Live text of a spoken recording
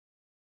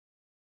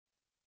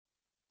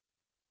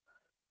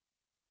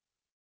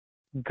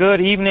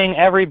Good evening,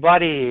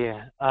 everybody.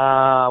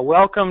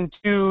 Welcome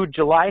to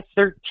July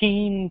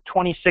 13,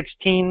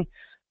 2016,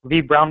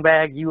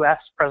 vBrownBag US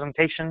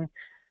presentation,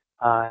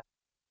 talking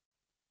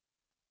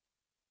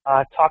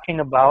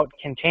about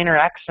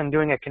ContainerX and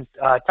doing a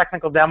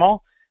technical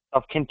demo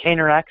of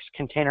ContainerX,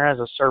 Container as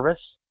a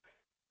Service.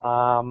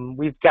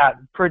 We've got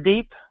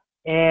Pradeep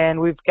and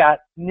we've got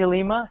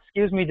Nilima.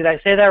 Excuse me, did I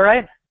say that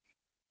right?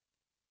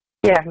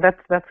 Yeah,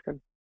 that's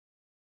good.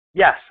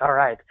 Yes, all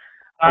right.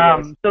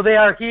 So they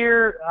are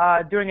here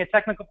doing a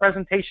technical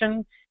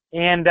presentation,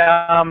 and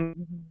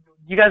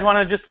you guys want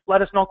to just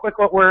let us know quick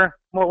what we're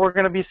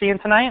going to be seeing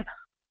tonight?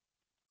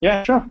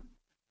 Yeah, sure.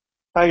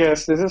 Hi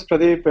guys, this is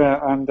Pradeep.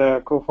 I'm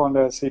the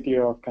co-founder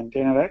CTO of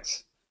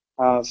ContainerX.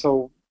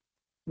 So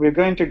we're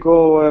going to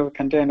go over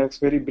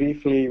ContainerX very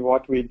briefly,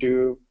 what we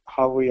do,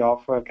 how we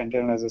offer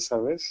Container as a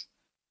Service,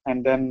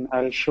 and then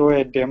I'll show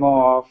a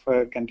demo of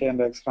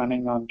ContainerX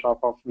running on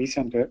top of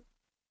vCenter,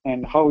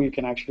 and how you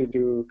can actually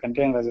do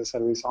Container as a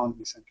Service on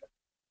vCenter.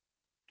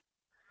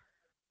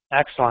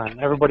 Excellent.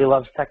 Everybody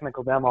loves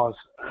technical demos.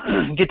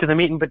 Get to the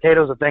meat and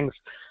potatoes of things.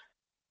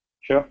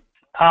 Sure.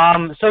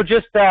 So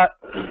just a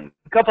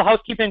couple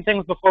housekeeping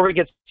things before we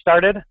get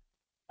started.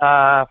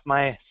 If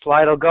my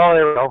slide will go,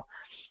 there we go.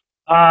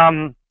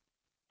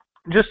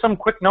 Just some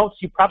quick notes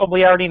you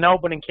probably already know,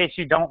 but in case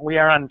you don't, we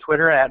are on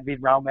Twitter at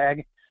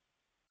vBrownBag.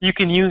 You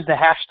can use the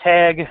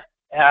hashtag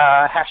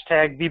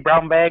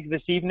vBrownBag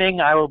this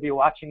evening. I will be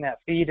watching that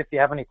feed. If you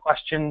have any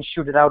questions,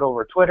 shoot it out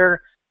over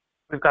Twitter.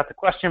 We've got the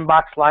question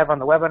box live on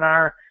the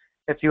webinar.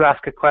 If you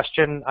ask a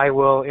question, I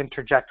will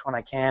interject when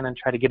I can and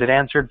try to get it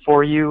answered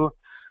for you.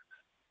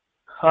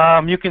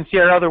 You can see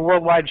our other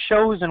worldwide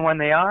shows and when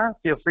they are.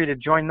 Feel free to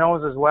join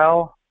those as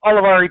well. All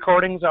of our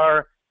recordings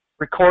are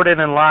recorded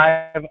and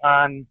live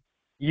on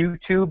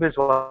YouTube as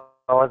well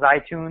as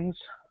iTunes.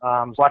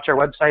 So watch our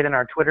website and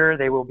our Twitter.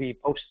 They will be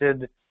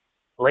posted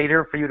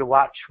later for you to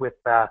watch with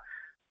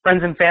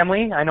friends and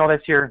family. I know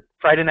that's your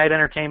Friday night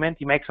entertainment.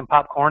 You make some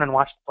popcorn and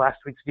watch last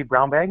week's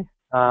vBrownBag.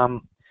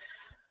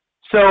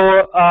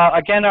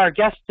 Again, our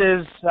guest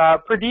is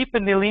Pradeep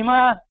and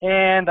Nilima,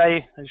 and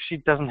she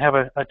doesn't have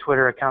a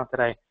Twitter account that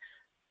I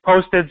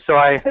posted, so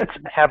I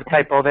have a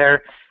typo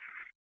there.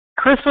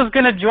 Chris was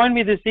going to join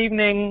me this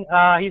evening.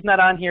 He's not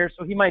on here,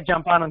 so he might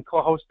jump on and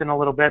co-host in a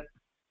little bit.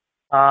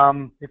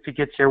 If he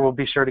gets here, we'll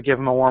be sure to give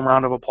him a warm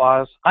round of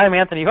applause. I'm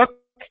Anthony Hook.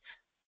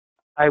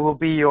 I will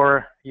be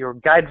your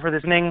guide for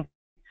this evening,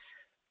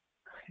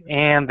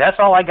 and that's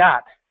all I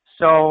got.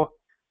 So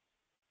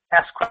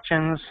ask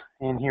questions,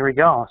 and here we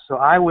go. So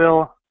I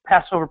will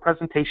pass over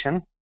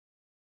presentation.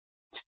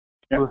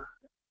 Yep.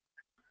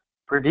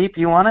 Pradeep,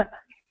 you want it?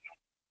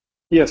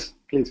 Yes,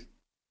 please.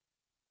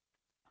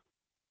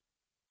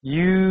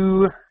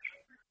 You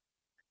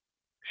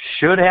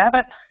should have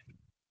it.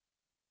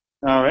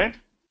 All right.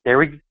 There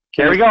we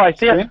go. I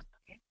see it.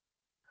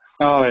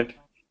 All right.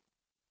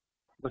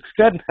 Looks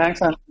good.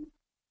 Thanks,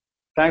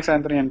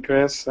 Anthony and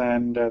Chris,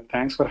 and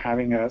thanks for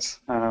having us.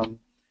 So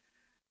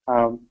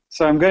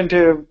I'm going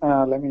to,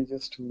 let me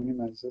just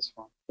minimize this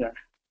one. Yeah.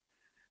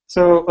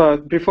 So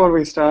before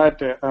we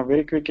start, a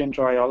very quick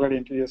intro. I already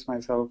introduced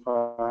myself.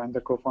 I'm the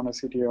co-founder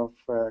CTO of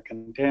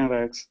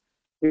ContainerX.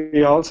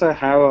 We also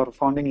have our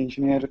founding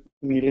engineer,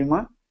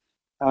 Nilima.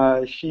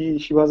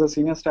 She was a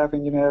senior staff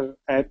engineer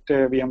at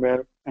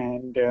VMware,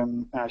 and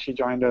she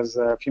joined us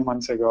a few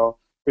months ago.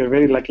 We're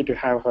very lucky to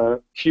have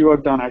her. She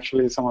worked on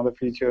actually some of the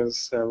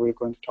features we're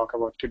going to talk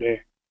about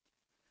today.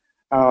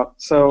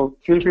 So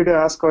feel free to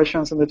ask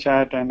questions in the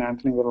chat, and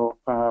Anthony will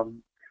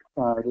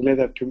relay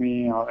that to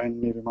me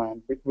and Nilima,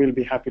 and we'll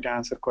be happy to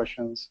answer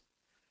questions.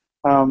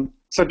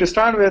 So to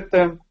start with,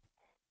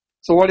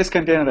 so what is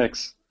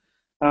ContainerX?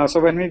 So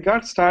when we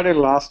got started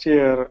last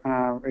year,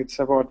 it's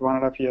about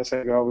 1.5 years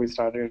ago, we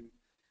started,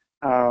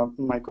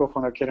 my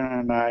co-founder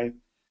Kiran and I.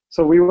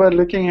 So we were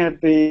looking at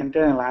the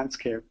container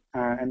landscape,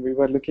 and we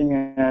were looking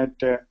at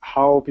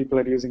how people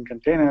are using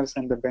containers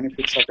and the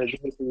benefits of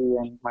agility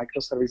and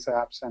microservice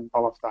apps and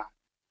all of that.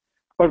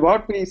 But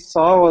what we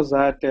saw was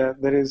that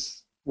there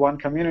is one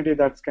community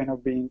that's kind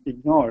of being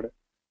ignored.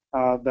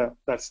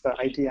 That's the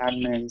IT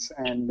admins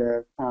and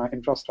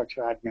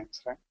infrastructure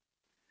admins, right?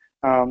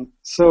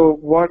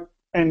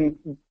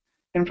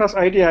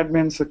 IT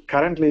admins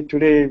currently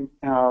today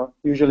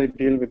usually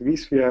deal with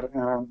vSphere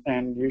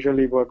and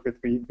usually work with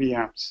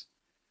VMs.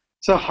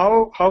 So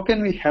how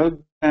can we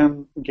help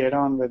them get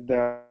on with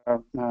the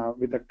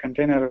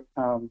container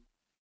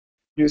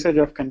usage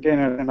of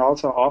containers and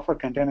also offer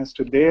containers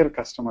to their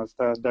customers,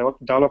 the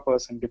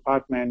developers and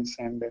departments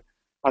and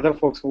other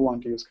folks who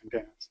want to use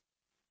containers?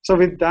 So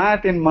with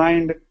that in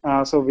mind,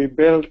 so we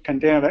built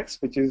ContainerX,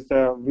 which is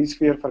the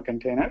vSphere for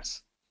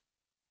containers.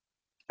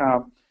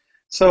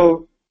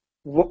 So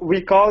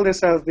we call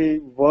this as the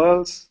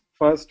world's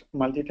first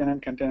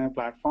multi-tenant container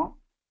platform.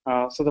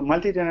 So the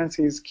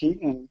multi-tenancy is key,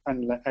 and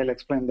I'll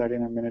explain that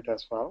in a minute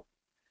as well.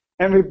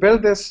 And we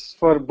built this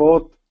for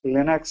both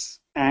Linux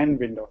and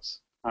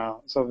Windows.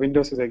 So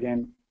Windows is,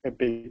 again, a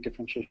big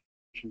differentiation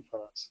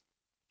for us,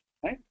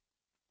 right?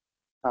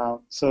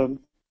 So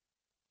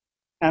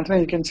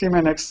Anthony, you can see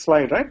my next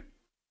slide, right?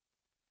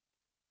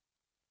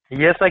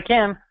 Yes, I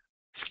can.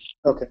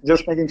 Okay,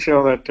 just making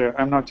sure that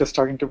I'm not just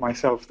talking to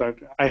myself, that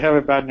I have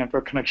a bad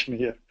network connection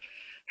here.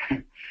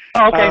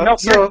 Oh, okay. Nope,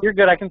 So you're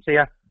good. I can see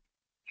you.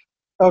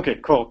 okay,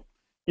 cool.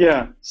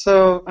 Yeah.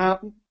 So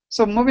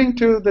moving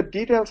to the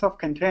details of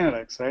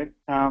ContainerX, right?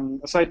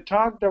 So I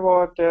talked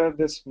about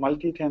this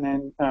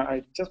multi-tenant.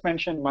 I just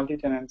mentioned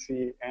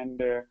multi-tenancy,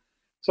 and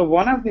so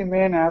one of the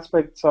main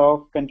aspects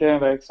of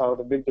ContainerX, or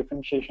the big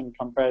differentiation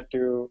compared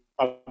to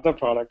other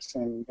products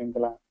in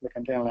the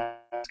container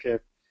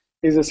landscape,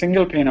 is a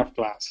single pane of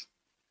glass.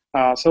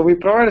 So we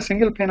provide a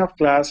single pane of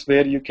glass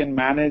where you can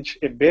manage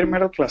a bare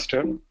metal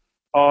cluster,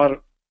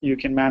 or you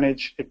can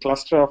manage a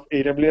cluster of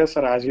AWS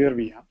or Azure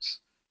VMs,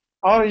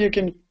 or you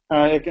can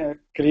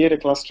create a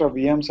cluster of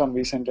VMs on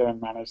vCenter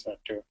and manage that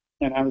too.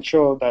 And I'll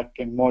show that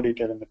in more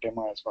detail in the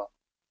demo as well.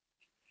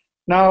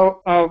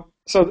 Now,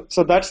 so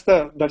that's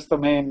the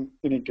main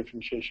unique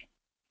differentiation.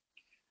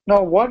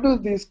 Now, what do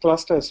these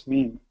clusters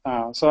mean?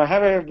 So I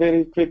have a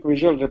very quick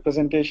visual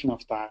representation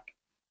of that.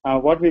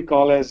 What we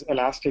call as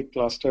elastic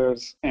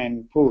clusters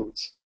and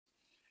pools.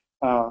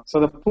 So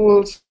the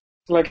pools,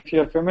 like if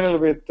you're familiar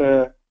with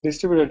the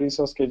distributed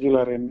resource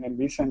scheduler in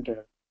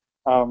vCenter,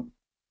 um,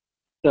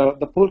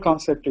 the pool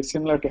concept is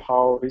similar to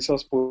how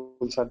resource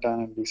pools are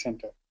done in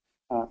vCenter.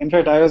 In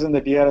fact, I was in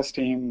the DRS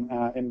team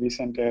in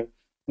vCenter.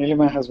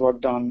 Nilima has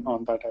worked on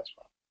that as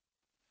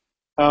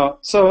well.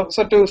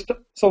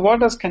 So what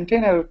does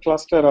container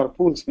cluster or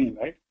pools mean,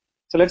 right?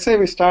 So let's say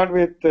we start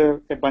with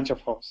a bunch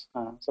of hosts.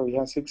 So we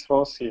have 6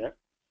 hosts here,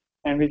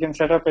 and we can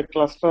set up a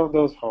cluster of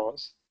those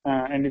hosts.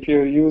 And if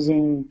you're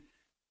using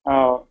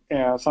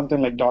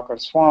something like Docker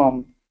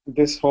Swarm,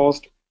 this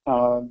host,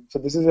 so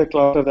this is a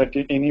cluster that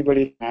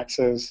anybody can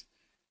access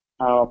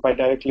by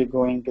directly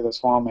going to the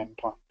Swarm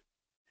endpoint.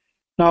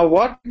 Now,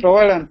 what we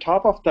provide on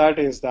top of that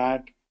is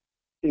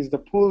the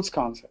pools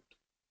concept.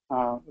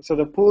 So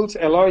the pools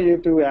allow you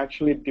to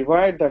actually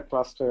divide that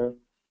cluster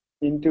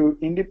into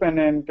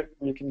independent,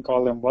 you can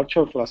call them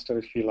virtual cluster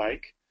if you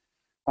like.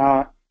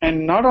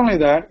 And not only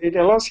that, it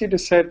allows you to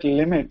set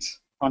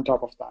limits on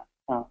top of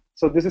that.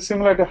 So this is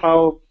similar to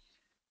how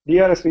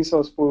DRS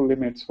resource pool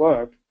limits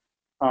work.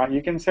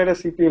 You can set a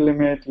CPU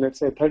limit, let's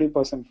say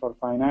 30% for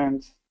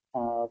finance,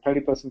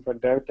 30% for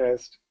dev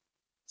test,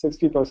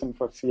 60%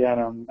 for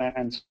CRM,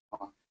 and so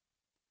on.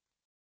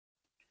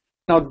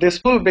 Now, this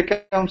pool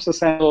becomes the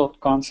central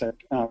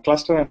concept.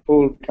 Cluster and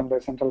pool become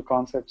the central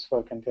concepts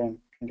for containers.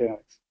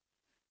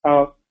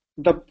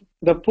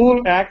 The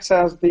pool acts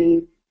as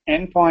the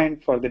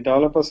endpoint for the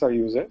developers or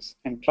users,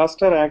 and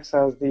cluster acts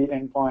as the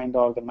endpoint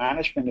or the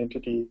management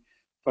entity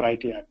for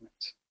IT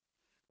admins.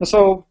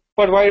 So,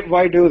 but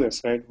why do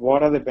this, right?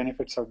 What are the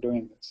benefits of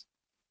doing this?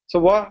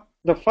 So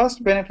the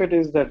first benefit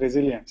is the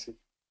resiliency.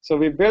 So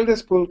we build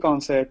this pool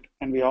concept,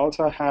 and we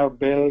also have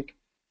built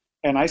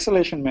an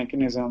isolation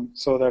mechanism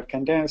so that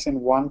containers in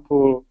one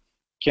pool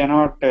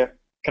cannot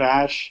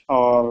crash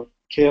or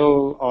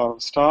kill or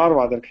starve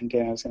other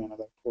containers in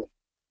another pool.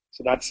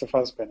 So that's the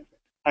first benefit,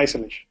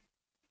 isolation.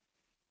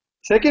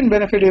 Second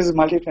benefit is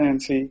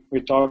multi-tenancy.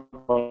 We talked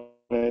about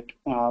it.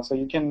 So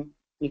you can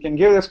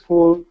give this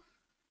pool,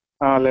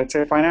 let's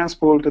say finance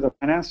pool, to the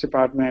finance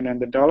department, and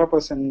the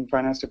developers in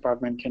finance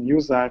department can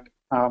use that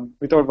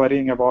without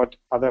worrying about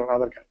other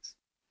guys.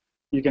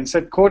 You can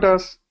set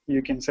quotas,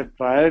 you can set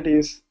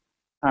priorities,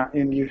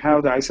 and you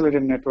have the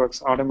isolated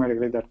networks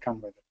automatically that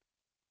come with it.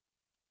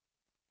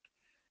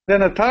 Then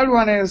the third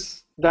one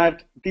is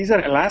that these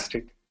are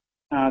elastic.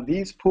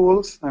 These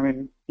pools, I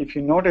mean, if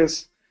you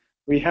notice,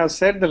 we have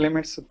set the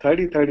limits to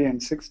 30, 30,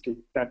 and 60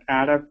 that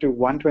add up to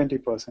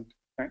 120%.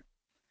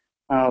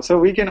 Right? So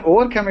we can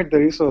overcommit the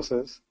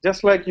resources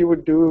just like you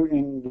would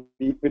do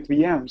with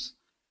VMs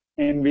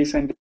in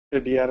vCenter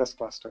DRS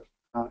cluster.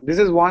 This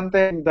is one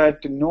thing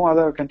that no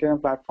other container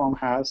platform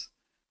has,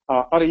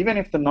 or even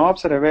if the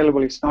knobs are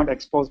available, it's not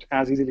exposed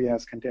as easily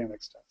as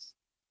ContainerX does.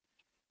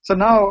 So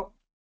now,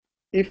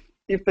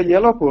 if the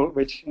yellow pool,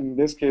 which in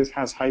this case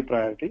has high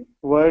priority,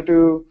 were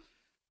to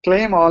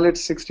claim all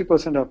its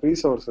 60% of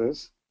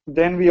resources,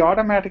 then we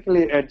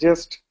automatically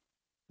adjust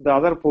the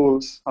other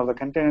pools or the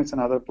containers in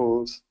other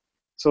pools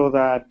so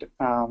that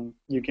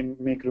you can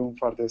make room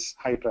for this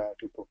high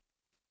priority pool.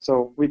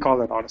 So we call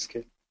that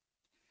autoscale.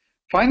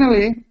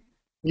 Finally,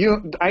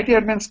 the IT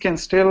admins can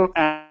still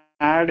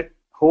add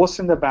hosts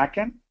in the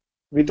backend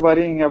with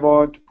worrying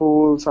about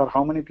pools or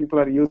how many people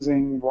are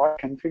using, what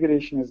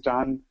configuration is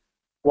done,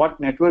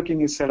 what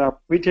networking is set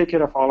up. We take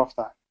care of all of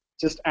that.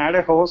 Just add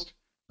a host,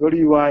 go to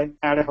UI,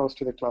 add a host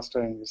to the cluster,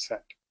 and you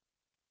set.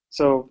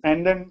 So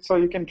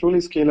you can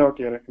truly scale out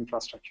your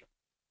infrastructure.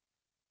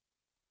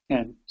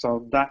 And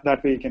so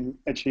that way you can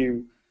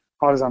achieve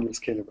horizontal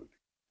scalability.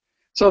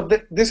 So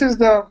this is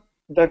the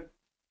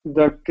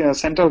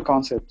central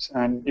concepts.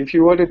 And if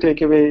you were to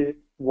take away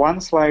one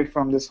slide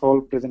from this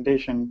whole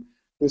presentation,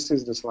 this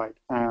is the slide.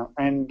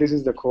 And this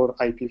is the core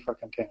IP for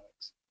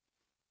ContainerX.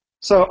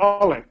 So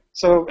all right.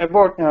 So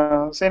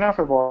say enough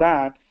about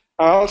that.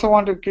 I also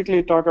want to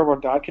quickly talk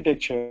about the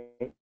architecture.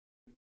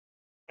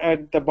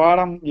 at the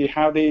bottom, you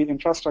have the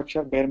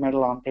infrastructure, bare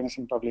metal, on-premise,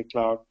 and public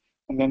cloud,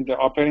 and then the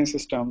operating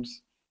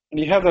systems. And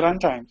you have the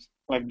runtimes,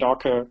 like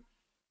Docker.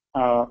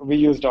 We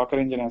use Docker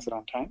Engine as a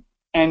runtime.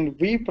 And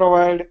we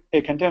provide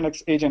a Container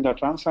agent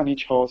that runs on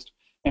each host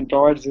and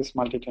provides these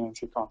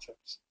multi-tenancy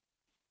concepts.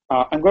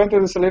 I'm going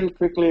through this a little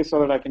quickly so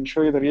that I can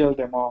show you the real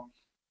demo.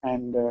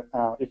 And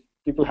if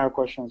people have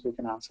questions, we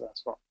can answer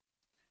as well.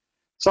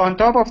 So on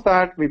top of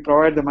that, we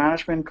provide the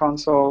management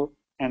console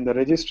and the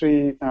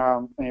registry,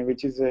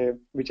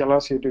 which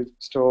allows you to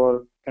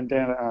store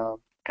container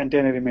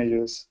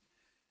images,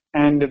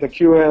 and the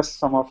QoS.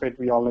 Some of it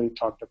we already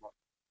talked about.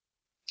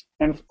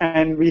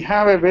 And we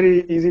have a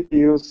very easy to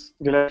use,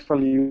 delightful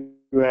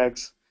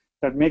UX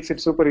that makes it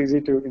super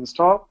easy to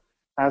install,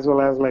 as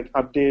well as like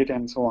update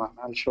and so on.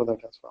 I'll show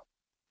that as well.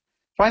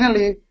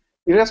 Finally,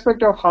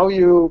 irrespective of how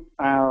you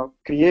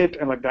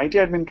create, like the IT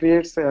admin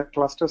creates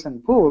clusters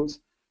and pools,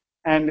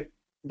 and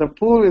the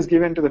pool is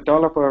given to the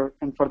developer,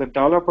 and for the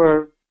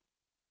developer,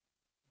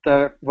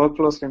 the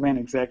workflows remain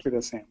exactly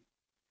the same.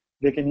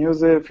 They can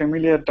use a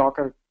familiar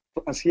Docker,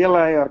 a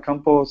CLI or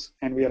Compose,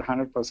 and we are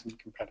 100%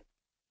 compatible.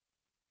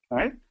 All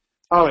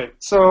right.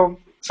 So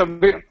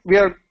we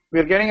are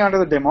getting onto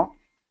the demo.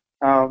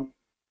 All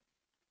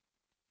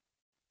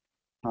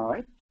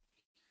right.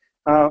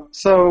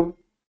 So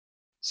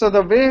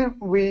the way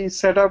we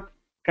set up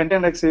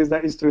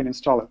Containerd is through an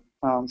installer.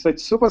 So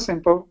it's super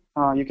simple.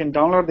 You can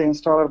download the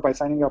installer by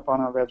signing up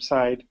on our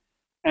website.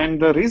 And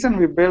the reason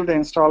we built the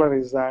installer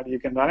is that you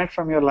can run it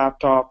from your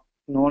laptop,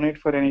 no need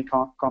for any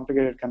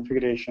complicated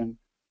configuration.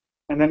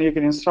 And then you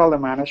can install the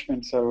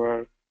management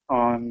server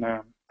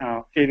on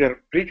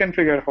either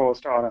pre-configured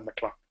host or on the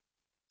cloud.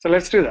 So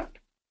let's do that.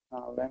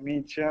 Let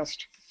me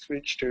just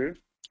switch to.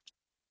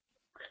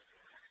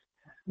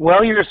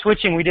 While you're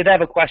switching, we did have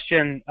a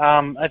question,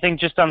 I think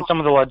just on some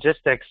of the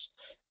logistics.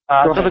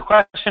 So the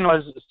question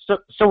was,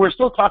 so we're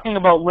still talking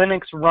about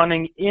Linux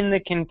running in the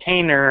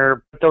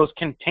container, but those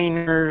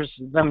containers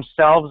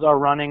themselves are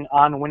running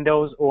on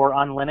Windows or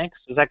on Linux,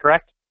 is that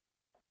correct?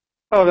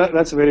 Oh,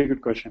 that's a very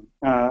good question.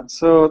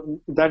 So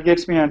that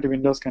gets me onto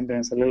Windows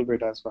containers a little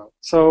bit as well.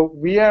 So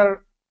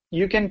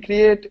you can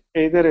create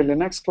either a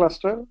Linux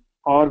cluster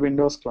or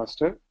Windows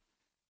cluster.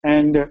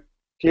 And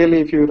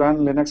clearly, if you run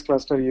Linux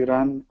cluster, you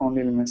run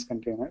only Linux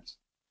containers.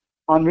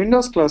 On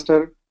Windows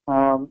cluster,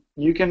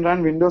 you can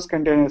run Windows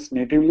containers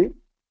natively.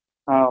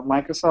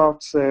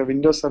 Microsoft's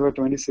Windows Server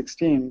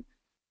 2016,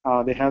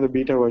 they have the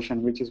beta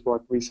version, which is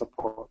what we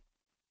support.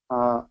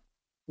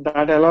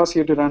 That allows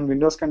you to run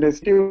Windows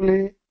containers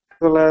natively, as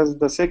well as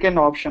the second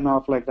option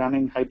of like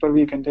running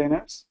Hyper-V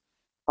containers.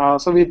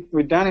 So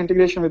we've done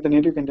integration with the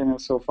native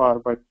containers so far,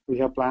 but we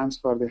have plans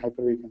for the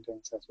Hyper-V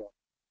containers as well.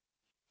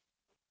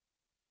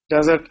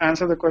 Does that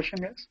answer the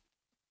question, guys?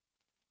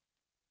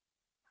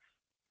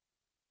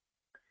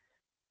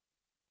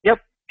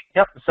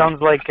 Yep. Sounds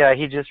like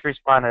he just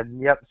responded.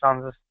 Yep.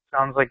 Sounds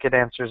like it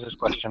answers his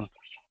question.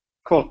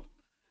 Cool.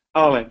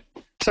 All right.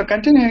 So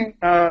continuing,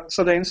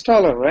 so the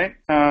installer, right?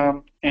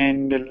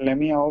 And let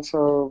me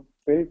also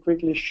very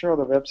quickly show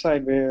the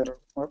website where,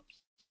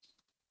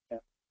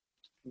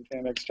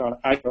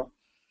 containerd.io.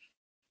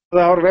 So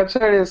our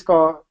website is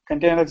called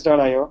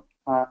containerd.io,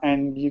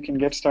 and you can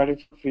get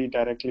started for free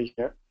directly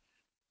here.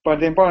 But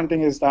the important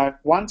thing is that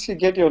once you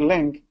get your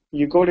link,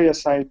 you go to your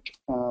site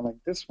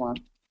like this one,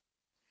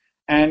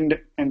 and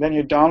then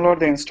you download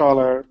the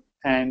installer,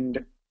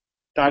 and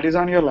that is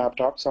on your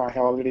laptop. So I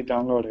have already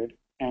downloaded,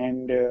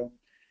 and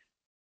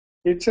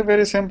it's a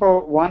very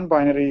simple one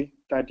binary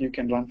that you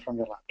can run from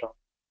your laptop.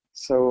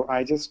 So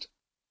I just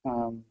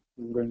I'm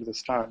going to the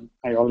start.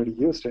 I already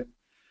used it.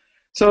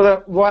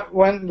 So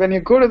when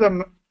you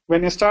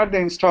start the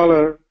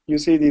installer, you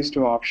see these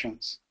two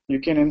options. You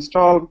can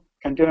install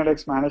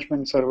Containerd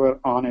management server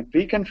on a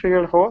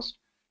pre-configured host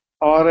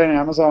or an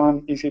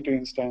Amazon EC2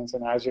 instance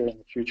in Azure in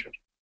the future.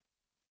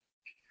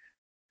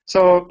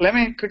 So let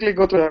me quickly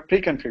go to the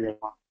pre-configured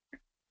one.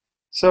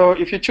 So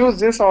if you choose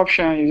this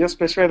option, you just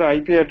specify the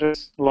IP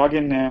address,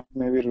 login name,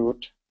 maybe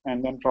root,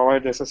 and then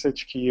provide the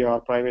SSH key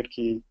or private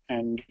key,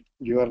 and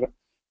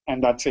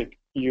that's it.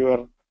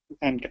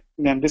 And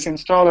then this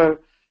installer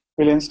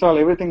will install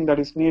everything that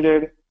is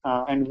needed.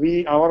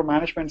 And our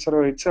management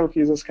server itself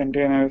uses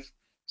containers,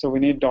 so we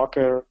need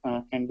Docker,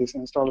 and this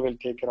installer will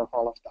take care of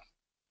all of that.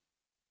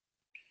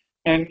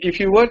 And if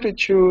you were to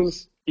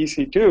choose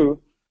EC2,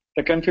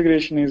 the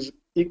configuration is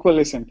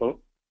equally simple.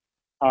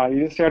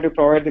 You just have to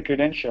provide the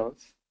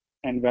credentials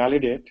and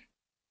validate,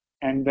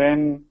 and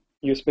then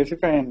you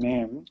specify a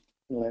name,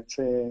 let's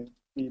say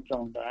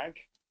eBrownBag,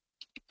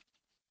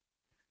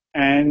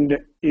 and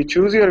you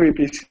choose your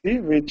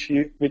VPC,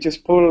 which is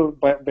pulled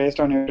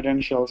based on your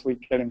credentials. We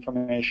get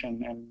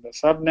information and the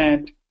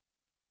subnet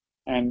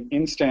and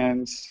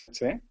instance, let's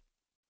say,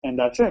 and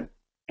that's it.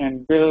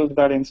 And build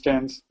that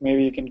instance.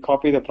 Maybe you can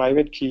copy the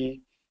private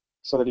key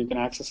so that you can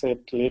access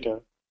it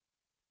later,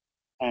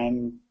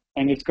 and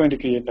it's going to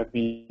create that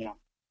VM.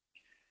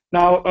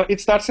 Now,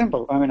 it's that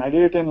simple. I mean, I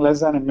did it in less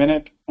than a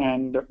minute,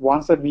 and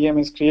once that VM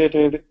is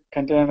created,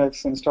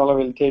 ContainerX installer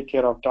will take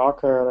care of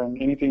Docker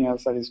and anything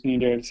else that is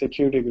needed,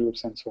 security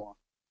groups, and so on.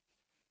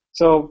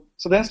 So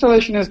the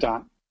installation is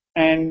done.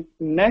 And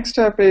next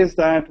step is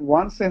that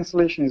once the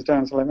installation is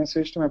done, so let me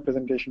switch to my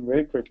presentation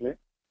very quickly.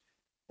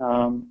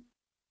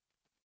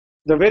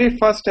 The very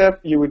first step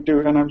you would do,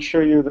 and I'll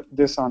show you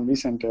this on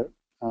vCenter.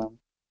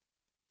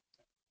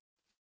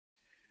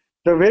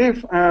 The very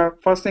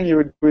first thing you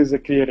would do is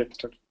create a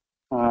cluster.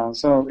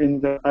 So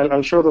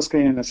I'll show the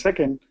screen in a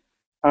second.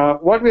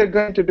 What we're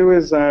going to do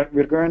is that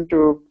we're going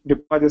to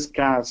deploy this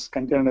CAS,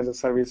 Container as a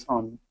Service,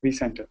 on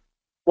vCenter.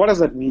 What does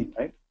that mean,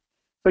 right?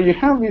 So you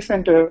have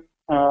vCenter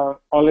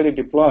already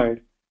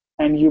deployed,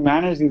 and you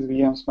manage these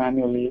VMs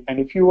manually. And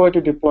if you were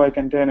to deploy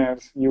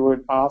containers, you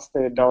would ask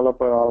the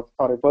developer or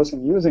a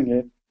person using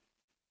it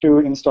to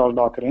install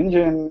Docker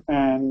Engine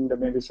and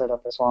maybe set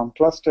up a Swarm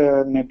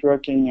cluster,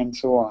 networking, and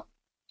so on.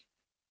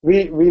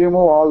 We remove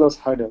all those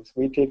hurdles.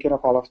 We take care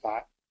of all of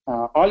that.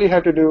 All you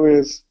have to do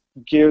is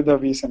give the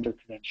vCenter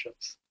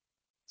credentials.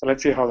 So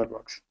let's see how that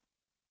works.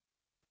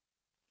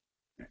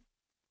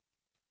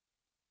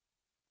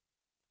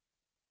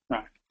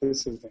 Right,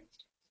 this is the instance.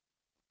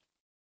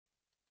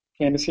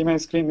 Can you see my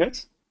screen,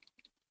 guys?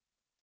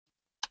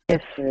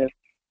 Yes.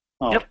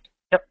 Oh. Yep.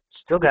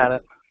 Still got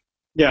it.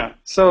 Yeah.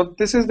 So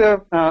this is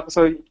the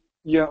so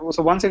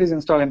once it is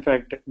installed, in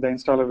fact, the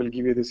installer will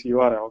give you this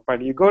URL.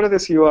 But you go to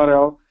this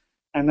URL,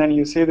 and then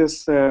you see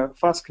this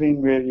first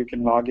screen where you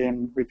can log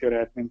in with your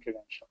admin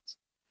credentials.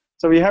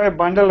 So we have a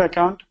bundled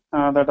account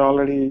that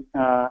already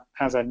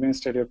has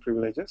administrative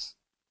privileges.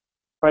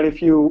 But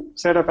if you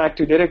set up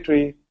Active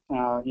Directory,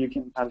 I'll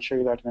show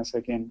you that in a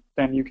second.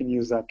 Then you can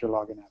use that to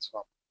log in as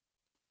well.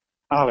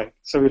 All right.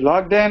 So we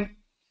logged in,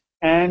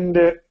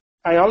 and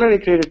I already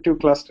created 2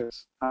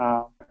 clusters.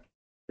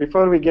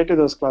 Before we get to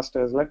those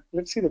clusters,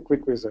 let's see the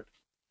quick wizard.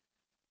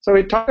 So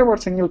we talked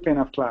about single pane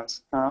of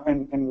glass,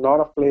 and a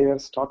lot of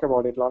players talk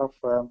about it. A lot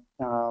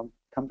of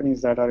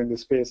companies that are in the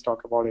space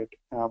talk about it.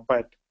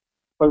 But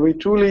we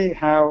truly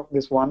have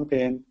this one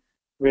pane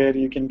where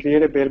you can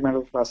create a bare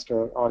metal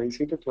cluster or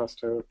EC2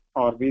 cluster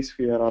or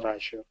vSphere or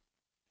Azure.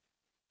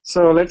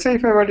 So let's say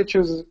if I were to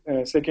choose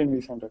a second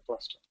vCenter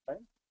cluster, right?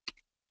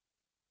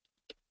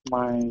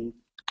 My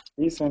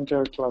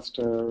vCenter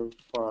cluster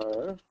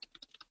for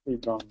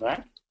on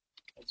that.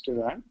 Let's do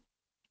that.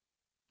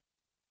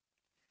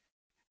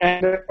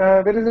 And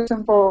there is a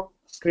simple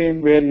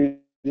screen where you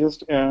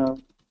just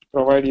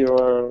provide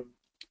your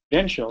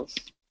credentials.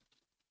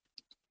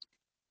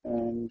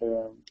 And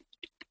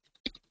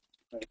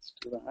let's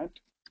do that.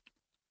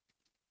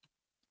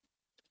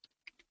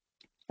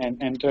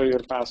 And enter your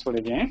password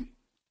again.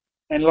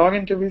 And log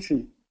into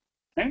VC.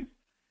 Okay?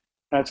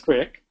 That's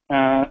quick.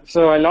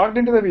 So I logged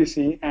into the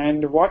VC,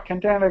 and what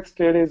ContainerX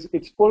did is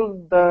it's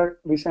pulled the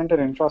vCenter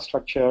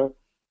infrastructure,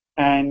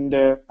 and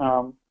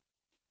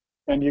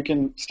you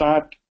can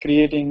start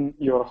creating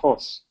your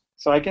hosts.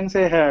 So I can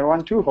say, hey, I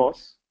want 2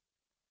 hosts,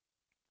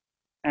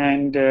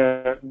 and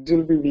there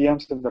will be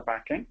VMs in the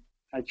backend.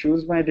 I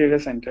choose my data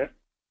center,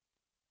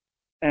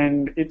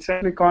 and it's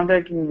actually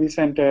contacting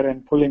vCenter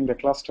and pulling the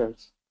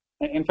clusters.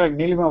 In fact,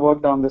 Nilima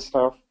worked on this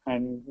stuff,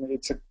 and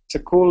it's a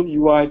cool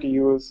UI to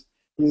use,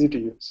 easy to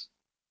use.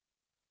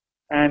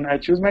 And I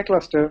choose my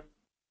cluster,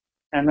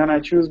 and then I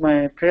choose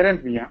my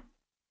parent VM.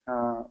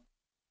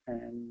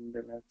 And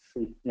let's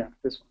see, yeah,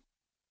 this one.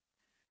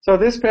 So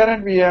this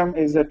parent VM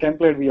is a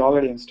template we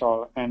already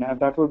installed, and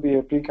that would be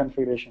a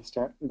pre-configuration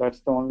step. That's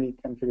the only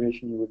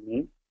configuration you would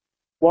need.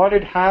 What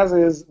it has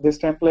is this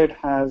template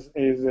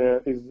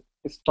is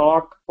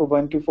stock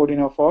Ubuntu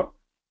 14.04.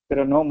 There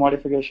are no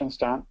modifications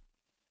done.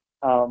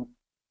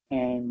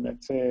 And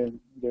let's say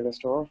data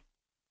store,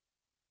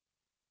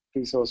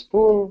 resource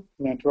pool,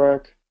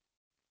 network,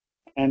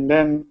 and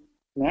then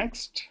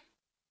next.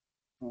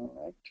 All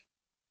right.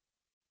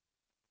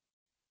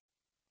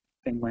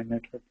 I think my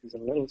network is a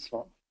little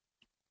slow.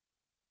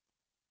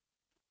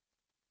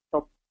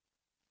 Oh,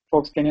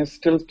 folks, can you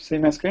still see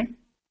my screen?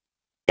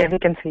 Yeah, we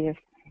can see you.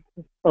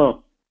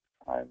 Oh,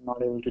 I'm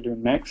not able to do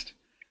next.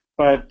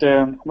 But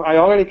I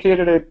already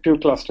created 2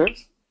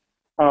 clusters.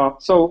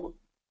 So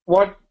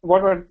what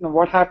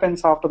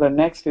happens after the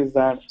next is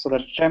that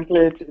the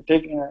template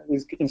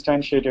is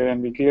instantiated,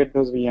 and we create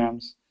those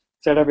VMs,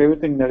 set up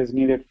everything that is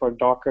needed for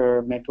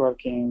Docker,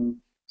 networking,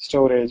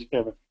 storage,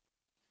 everything.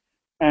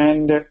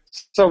 And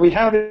so we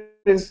have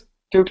these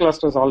 2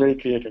 clusters already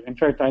created. In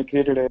fact, I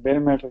created a bare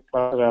metal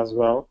cluster as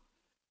well,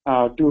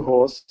 2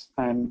 hosts,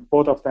 and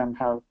both of them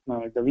have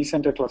the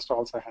vCenter cluster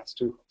also has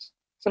 2 hosts.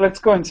 So let's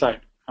go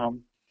inside.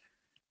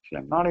 Actually,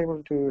 I'm not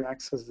able to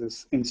access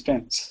this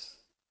instance.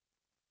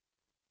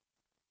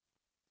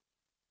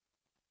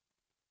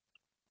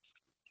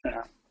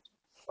 Yeah,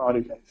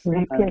 sorry guys.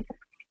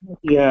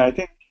 Yeah, I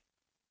think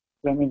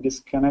let me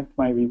disconnect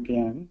my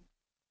VPN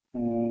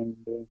and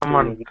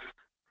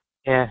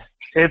yeah,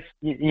 it's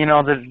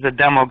the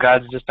demo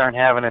gods just aren't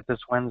having it this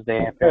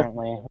Wednesday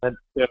apparently. But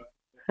yeah.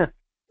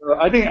 So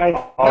I think I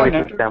always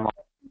this demo.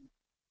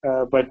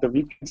 but the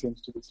VPN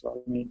seems to be slow.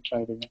 Let me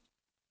try it again.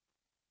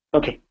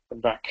 Okay, I'm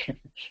back.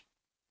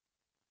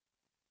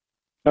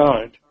 All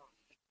right.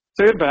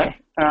 So you're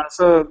back.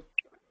 So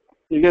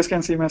you guys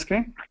can see my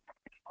screen?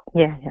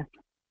 Yeah.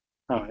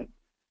 All right.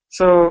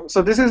 So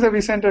this is the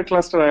vCenter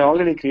cluster I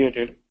already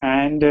created,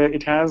 and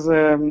it has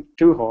 2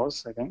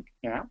 hosts, I think.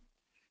 Yeah.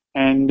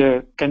 And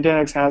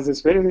ContainerX has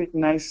this very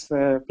nice,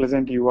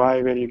 pleasant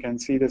UI where you can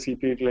see the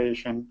CPU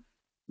utilization,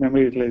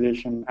 memory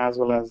utilization, as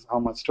well as how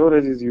much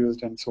storage is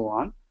used, and so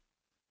on.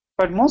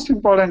 But most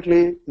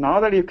importantly, now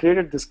that you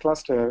created this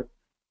cluster,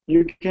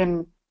 you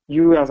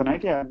as an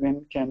IT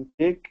admin can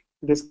take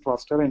this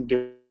cluster and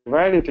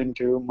divide it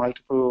into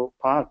multiple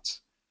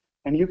parts.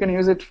 And you can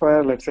use it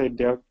for, let's say,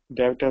 dev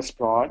test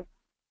prod,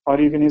 or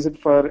you can use it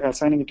for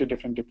assigning it to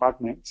different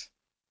departments,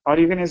 or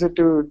you can use it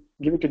to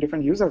give it to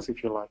different users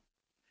if you like.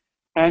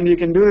 And you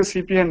can do the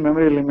CPU and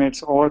memory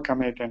limits or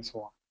commit and so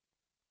on.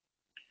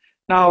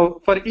 Now,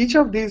 for each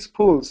of these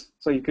pools,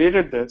 so you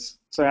created this.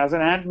 So as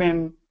an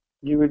admin,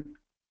 you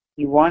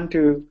want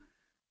to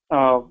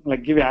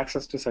like give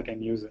access to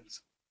certain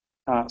users.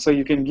 So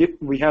you can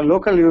we have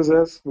local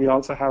users. We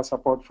also have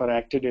support for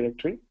Active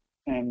Directory,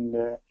 and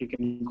you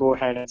can go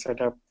ahead and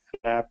set up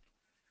LDAP,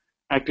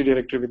 Active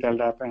Directory with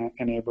LDAP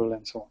enabled,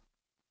 and so on.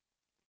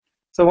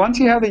 So once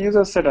you have the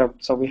users set up,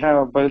 so we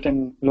have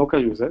built-in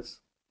local users.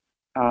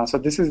 So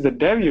this is the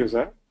dev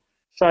user.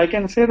 So I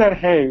can say that,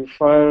 hey,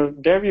 for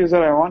dev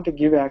user, I want to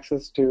give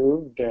access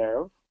to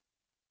dev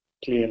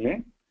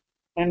clearly,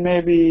 and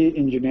maybe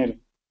engineering.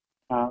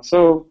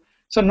 So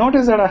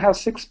notice that I have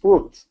 6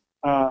 pools.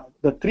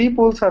 The 3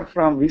 pools are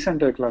from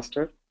vCenter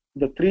cluster.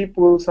 The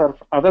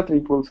other 3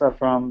 pools are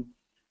from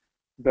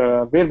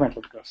the bare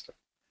metal cluster.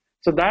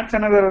 So that's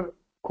another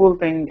cool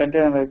thing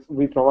ContainerX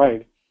we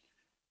provide.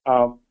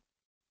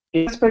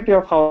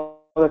 Irrespective of how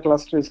the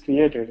cluster is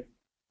created,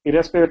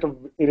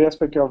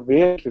 irrespective of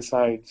where it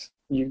resides,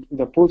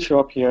 the pools show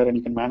up here and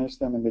you can manage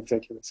them in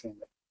exactly the same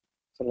way.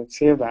 So let's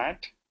save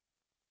that.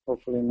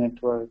 Hopefully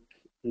network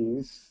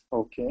is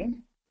okay.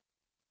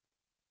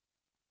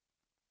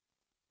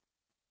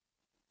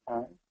 All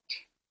right.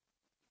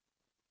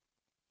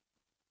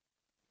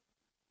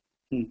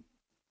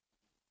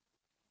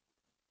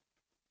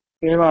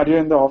 Are you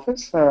in the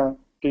office? Do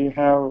you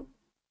have?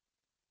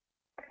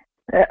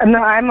 No,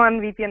 I'm on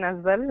VPN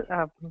as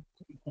well.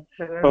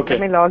 Okay.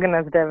 Let me log in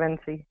as dev and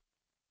see.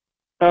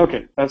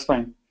 Okay, that's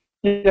fine.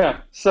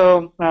 Yeah.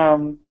 So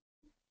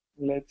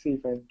let's see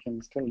if I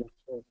can still look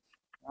for it.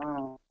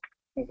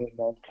 Is it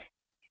that?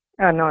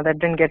 Oh no, that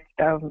didn't get.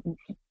 That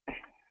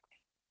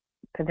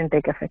didn't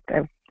take effect.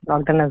 I've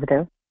logged in as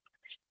dev.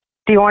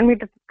 Do you want me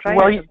to try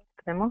the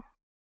demo?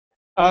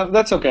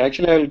 That's okay.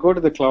 Actually, I'll go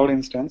to the cloud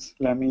instance.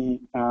 Let me.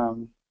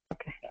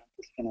 Okay.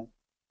 Yeah,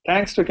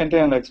 thanks to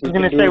ContainerX, we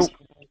can do.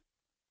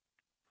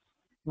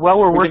 While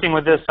we're working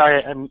with this,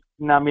 sorry, I'm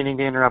not meaning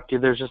to interrupt you.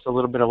 There's just a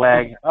little bit of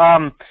lag.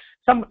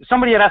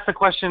 Somebody had asked the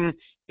question,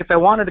 if I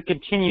wanted to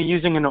continue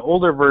using an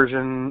older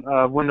version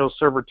of Windows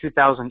Server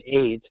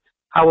 2008,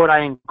 how would I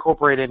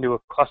incorporate it into a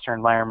cluster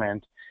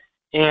environment?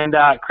 And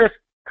Chris,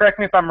 correct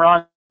me if I'm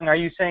wrong, are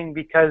you saying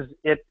because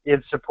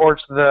it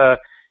supports the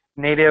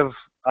native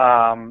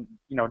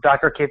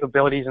Docker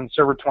capabilities in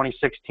Server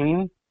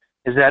 2016?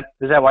 Is that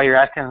why you're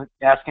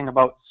asking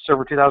about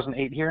Server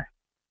 2008 here?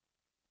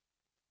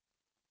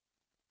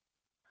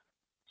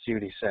 See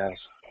what he says.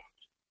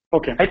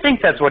 Okay. I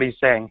think that's what he's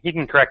saying. He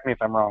can correct me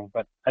if I'm wrong,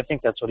 but I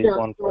think that's what he's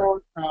going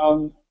for.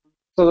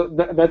 So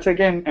that's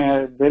again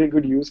a very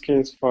good use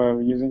case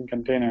for using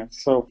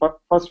containers. So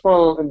first of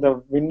all,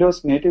 the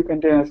Windows native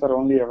containers are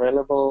only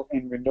available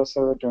in Windows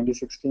Server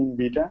 2016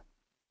 beta,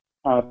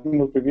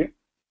 single preview.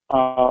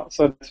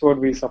 So that's what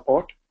we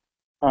support.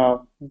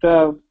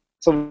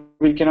 So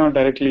we cannot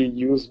directly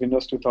use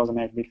Windows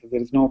 2008 because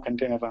there is no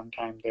container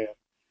runtime there.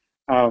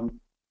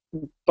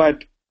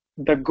 But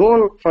the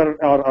goal for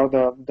or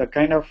the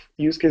kind of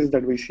use cases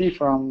that we see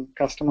from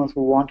customers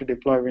who want to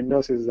deploy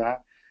Windows is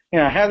that,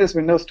 I have this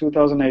Windows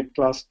 2008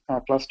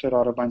 cluster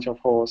or a bunch of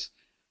hosts,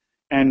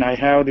 and I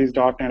have these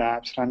 .NET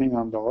apps running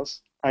on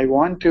those. I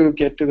want to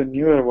get to the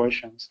newer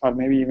versions, or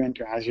maybe even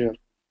to Azure.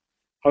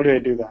 How do I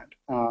do that?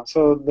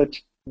 So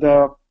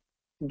the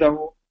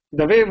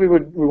way we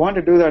want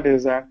to do that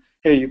is that,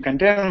 hey, you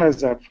containerize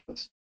that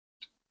first,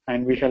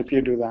 and we help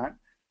you do that.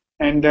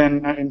 And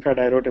then, in fact,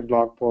 I wrote a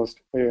blog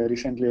post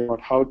recently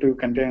about how to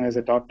containerize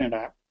a .NET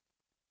app.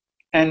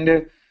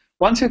 And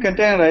once you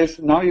containerize,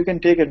 now you can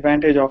take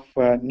advantage of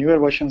newer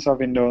versions of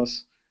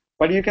Windows,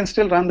 but you can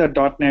still run the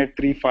 .NET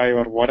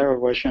 3.5 or whatever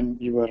version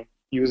you were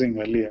using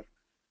earlier.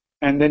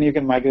 And then you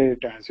can migrate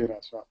it to Azure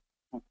as well.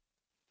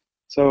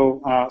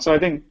 So I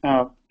think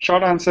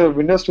short answer,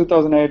 Windows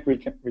 2008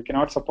 we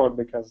cannot support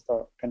because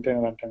the container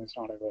runtime is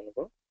not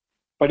available,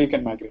 but you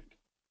can migrate.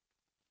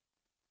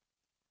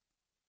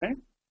 Okay.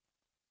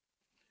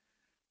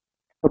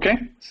 Okay.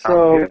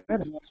 So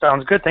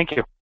sounds good. Thank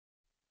you.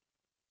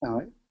 All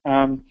right.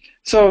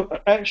 So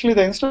actually,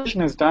 the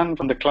installation is done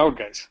from the cloud,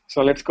 guys.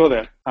 So let's go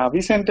there.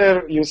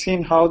 vCenter, you've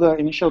seen how the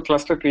initial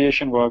cluster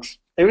creation works.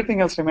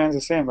 everything else remains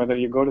the same, whether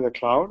you go to the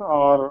cloud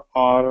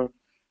or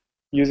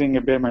using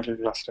a bare metal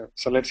cluster.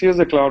 So let's use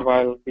the cloud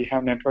while we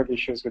have network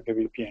issues with the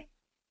VPN.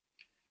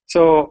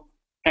 So,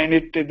 and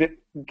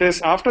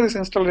this after this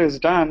installer is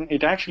done,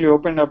 it actually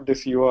opened up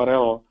this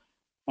URL,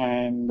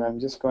 and I'm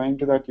just going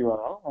to that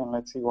URL and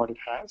let's see what it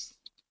has.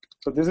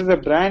 So this is a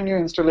brand new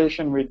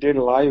installation we did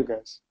live,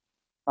 guys,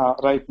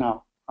 right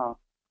now.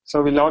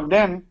 So we logged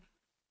in,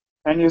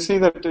 and you see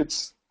that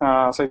it's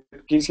so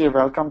it gives you a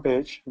welcome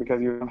page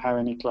because you don't have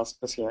any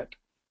clusters yet,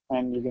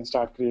 and you can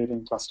start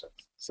creating clusters.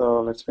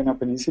 So let's spin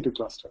up an EC2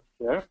 cluster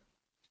here.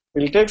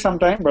 It'll take some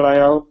time, but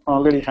I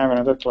already have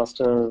another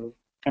cluster,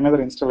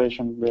 another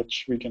installation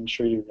which we can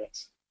show you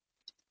guys.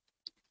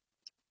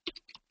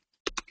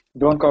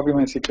 Don't copy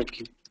my secret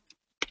key.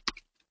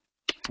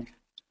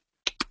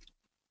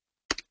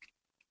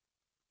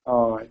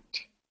 All right,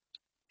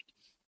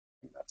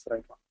 that's the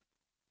right one.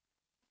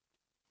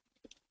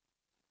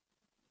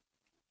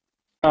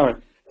 All right.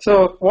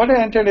 So what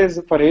I entered is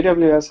for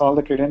AWS all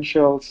the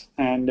credentials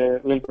and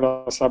a little bit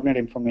of subnet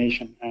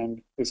information,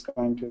 and it's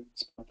going to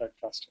spin that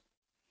cluster.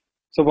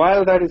 So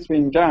while that is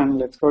being done,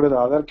 let's go to the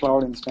other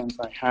cloud instance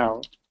I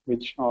have,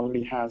 which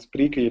already has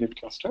pre-created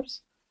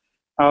clusters.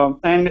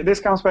 And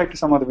this comes back to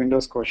some of the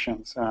Windows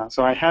questions.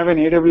 So I have an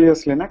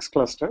AWS Linux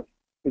cluster,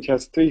 which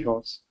has 3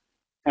 hosts,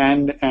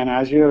 and an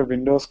Azure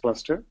Windows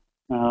cluster,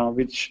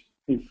 which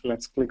if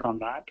let's click on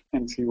that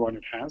and see what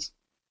it has.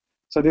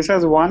 So this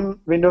has one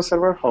Windows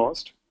Server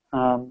host,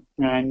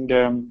 and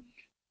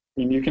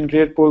you can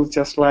create pools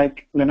just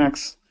like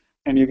Linux,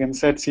 and you can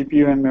set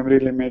CPU and memory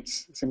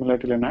limits similar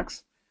to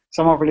Linux.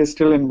 Some of it is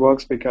still in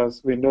works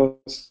because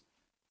Windows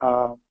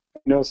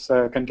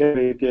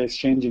Container API is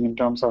changing in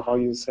terms of how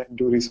you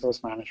do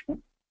resource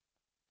management.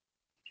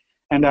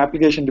 And the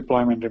application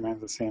deployment remains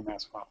the same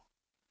as well.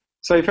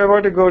 So if I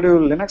were to go to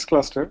Linux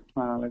cluster,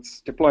 let's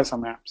deploy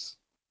some apps.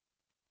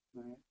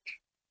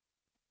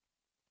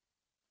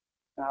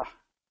 Right.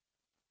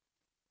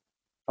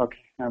 Okay,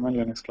 I'm in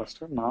Linux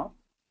cluster now.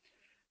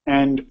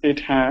 And it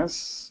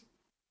has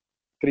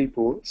 3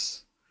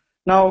 pools.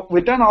 Now,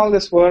 we've done all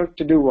this work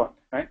to do what,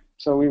 right?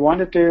 So we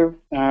wanted to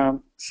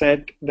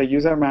set the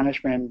user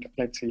management.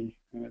 Let's see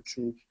if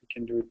we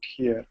can do it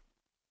here.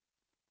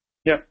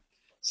 Yeah.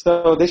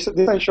 So this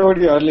I showed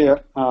you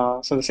earlier.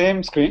 So the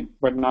same screen,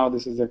 but now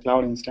this is the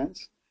cloud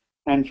instance.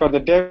 And for the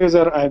dev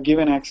user, I've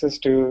given access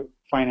to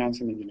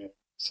finance and engineering.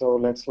 So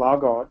let's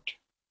log out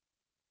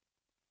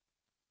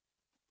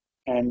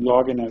and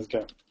log in as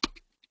dev.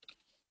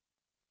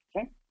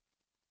 Okay.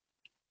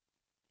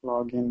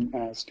 Log in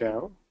as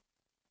dev.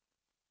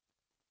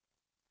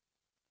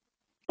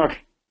 Okay.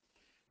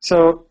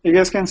 So you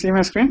guys can see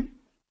my screen,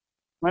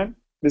 right?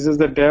 This is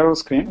the dev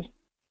screen.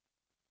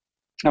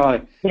 All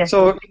right. Yes.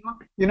 So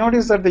you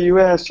notice that the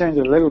UI has changed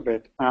a little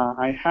bit.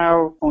 I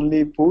have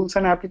only pools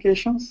and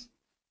applications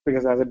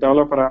because as a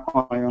developer,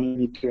 I only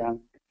need to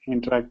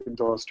interact with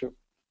those 2.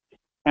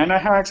 And I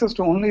have access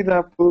to only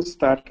the pools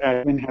that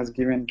admin has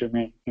given to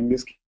me, in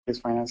this case,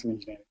 finance and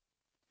engineering.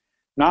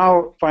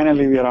 Now,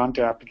 finally, we are on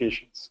to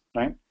applications,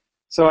 right?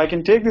 So I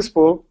can take this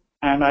pool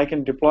and I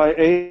can deploy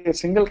a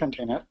single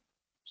container.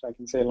 So I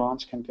can say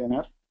launch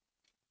container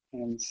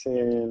and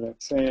say,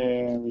 let's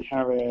say we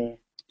have a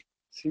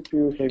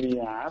CPU heavy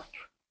app.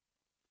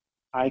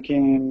 I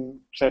can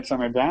set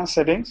some advanced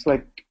settings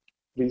like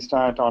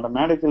restart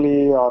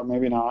automatically or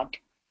maybe not,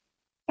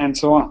 and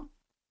so on,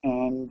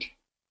 and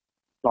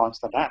launch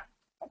that app.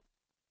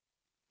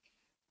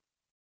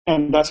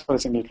 And that's for a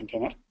single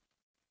container.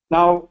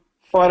 Now,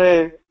 for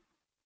a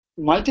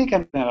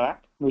multi-container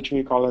app, which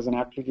we call as an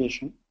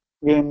application,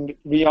 when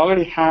we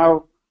already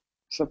have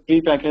some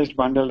pre-packaged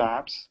bundled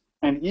apps,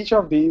 and each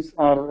of these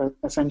are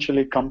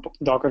essentially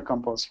Docker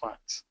Compose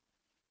files.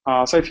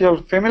 So if you're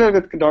familiar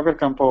with Docker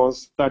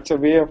Compose, that's a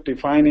way of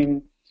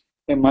defining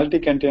a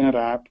multi-container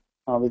app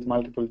with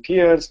multiple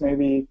tiers,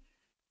 maybe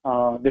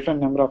different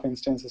number of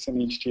instances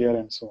in each tier,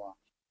 and so on.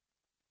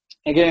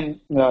 Again,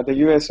 the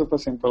UI is super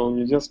simple.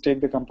 You just take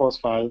the Compose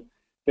file,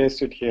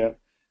 paste it here.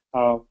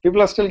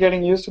 People are still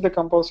getting used to the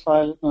Compose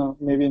file.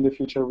 Maybe in the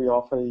future we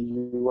offer a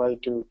UI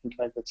to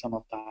interact with some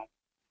of that,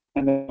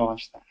 and then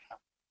launch that app.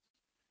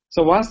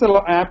 So once the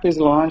app is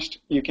launched,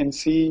 you can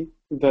see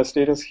the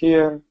status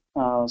here.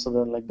 So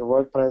like the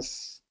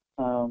WordPress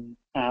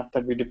app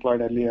that we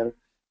deployed earlier,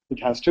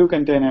 it has 2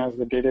 containers,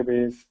 the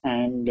database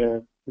and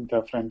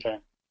the front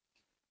end,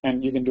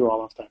 and you can do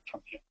all of that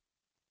from here.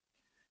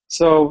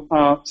 So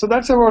so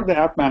that's about the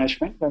app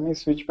management. Let me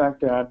switch back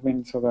to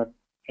admin so that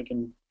I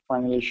can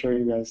finally show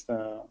you guys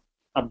the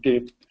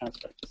update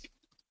aspects.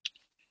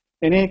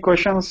 Any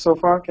questions so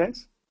far,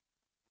 guys?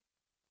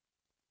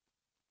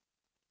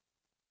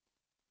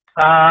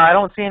 I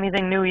don't see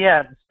anything new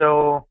yet,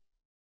 so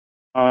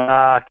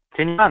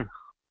continue on.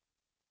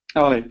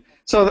 All right.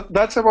 So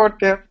that's about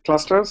the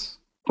clusters,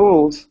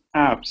 pools,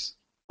 apps.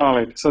 All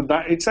right. So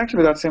it's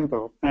actually that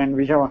simple, and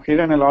we have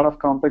hidden a lot of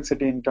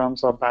complexity in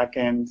terms of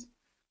backends,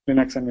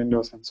 Linux and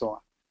Windows, and so on.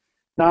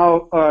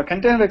 Now,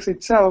 ContainerX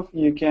itself,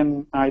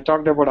 I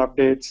talked about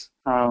updates.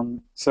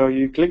 So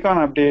you click on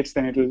updates,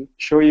 then it will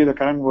show you the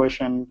current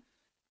version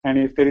and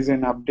if there is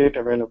an update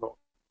available.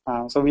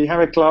 So we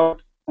have a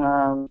cloud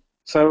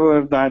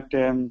server that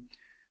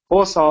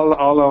hosts all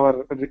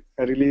our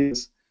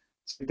releases.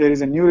 So if there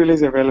is a new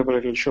release available,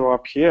 it will show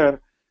up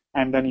here,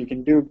 and then you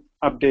can do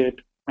update,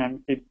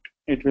 and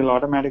it will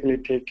automatically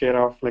take care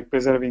of like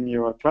preserving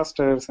your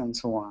clusters and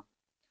so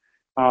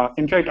on.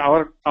 In fact,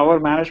 our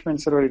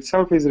management server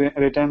itself is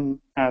written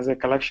as a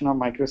collection of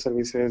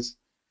microservices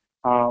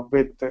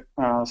with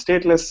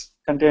stateless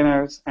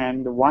containers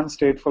and one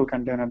stateful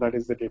container that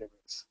is the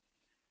database.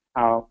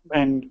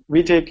 And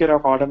we take care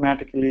of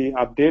automatically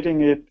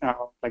updating it,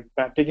 like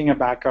taking a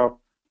backup,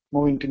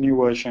 moving to new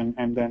version,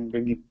 and then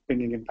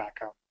bringing it back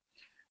up.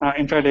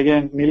 In fact,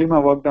 again,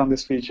 Nilima worked on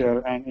this feature,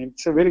 and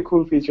it's a very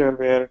cool feature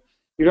where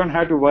you don't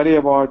have to worry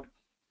about,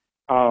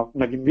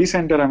 like in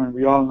vCenter, I mean,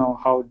 we all know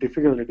how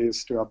difficult it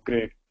is to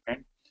upgrade,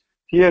 right?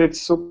 Here,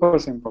 it's super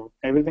simple.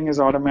 Everything is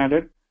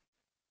automated.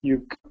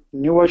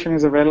 New version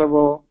is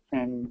available,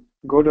 and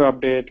go to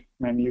update,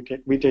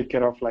 and we take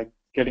care of like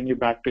getting you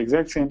back to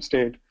exact same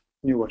state,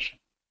 new version.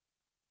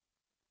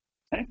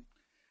 Okay.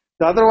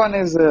 The other one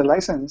is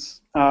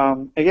license.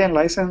 Again,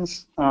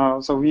 license.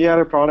 So we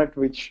are a product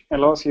which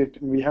allows you.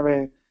 We have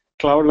a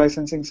cloud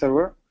licensing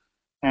server,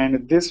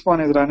 and this one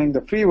is running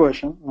the free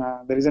version.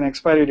 There is an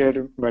expiry date,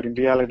 but in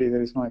reality,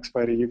 there is no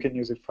expiry. You can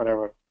use it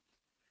forever.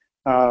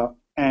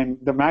 And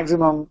the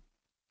maximum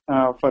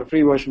for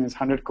free version is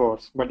 100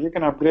 cores, but you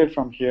can upgrade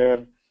from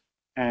here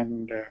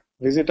and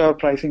visit our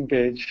pricing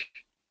page.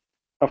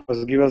 Of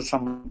course, give us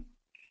some,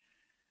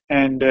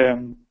 and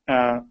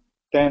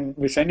then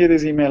we send you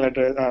this email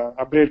address,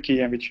 upgrade key,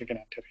 and which you can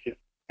enter here.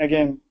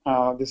 Again,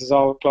 this is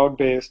all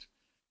cloud-based,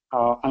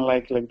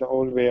 unlike like the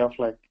old way of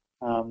like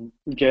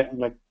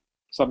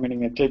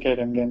submitting a ticket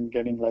and then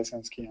getting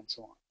license key and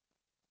so on.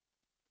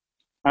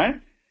 All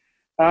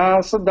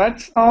right. So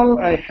that's all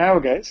I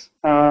have, guys.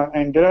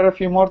 And there are a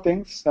few more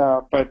things,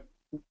 but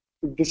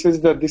this is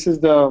the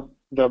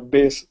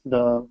base,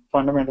 the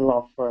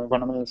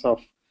fundamentals of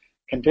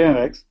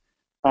ContainerX.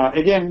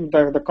 Again,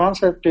 the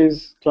concept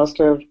is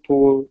cluster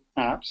pool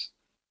apps,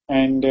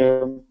 and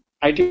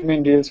IT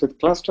admin deals with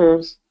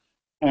clusters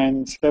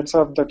and sets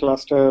up the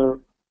cluster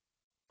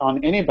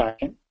on any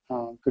backend,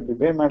 could be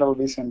bare metal,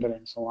 vCenter,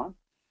 and so on.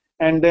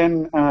 And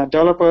then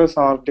developers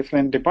or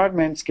different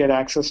departments get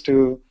access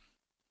to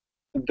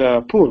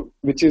the pool,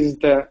 which is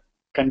the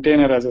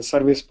container as a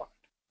service part.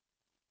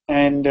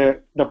 And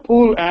the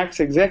pool acts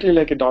exactly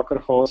like a Docker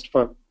host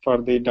for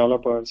the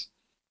developers,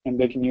 and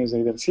they can use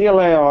either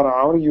CLI or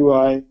our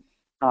UI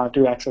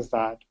to access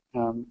that.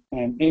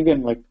 And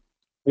even like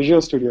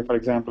Visual Studio, for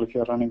example, if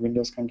you're running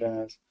Windows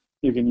containers,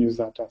 you can use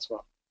that as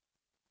well.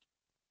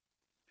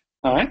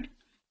 All right.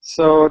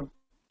 So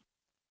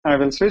I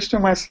will switch to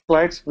my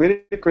slides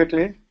very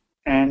quickly,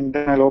 and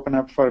then I'll open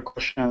up for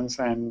questions.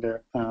 And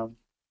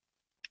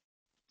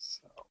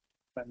so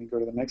let me go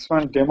to the next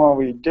one. Demo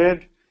we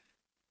did.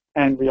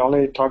 And we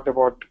already talked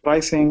about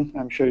pricing.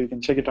 I'm sure you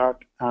can check it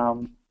out.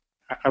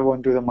 I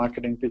won't do the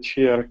marketing pitch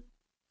here.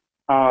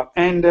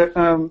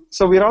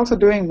 So we're also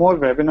doing more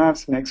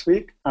webinars next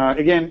week.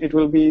 Again, it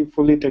will be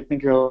fully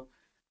technical,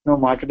 no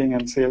marketing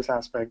and sales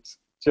aspects,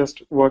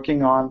 just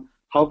working on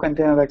how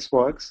ContainerX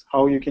works,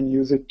 how you can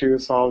use it to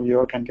solve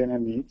your container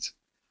needs,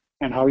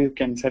 and how you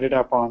can set it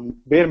up on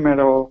bare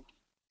metal,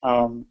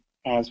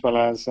 as well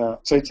as, so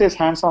it says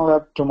hands-on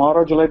lab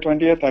tomorrow, July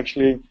 20th.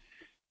 Actually,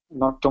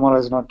 not tomorrow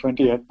is not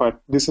 20th,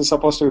 but this is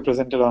supposed to be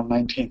presented on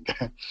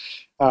 19th.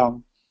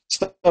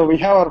 So we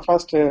have our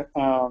first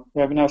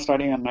webinar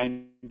starting on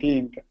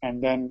 19th,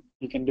 and then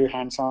you can do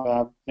hands-on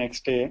lab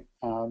next day.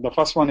 The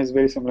first one is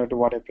very similar to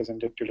what I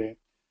presented today.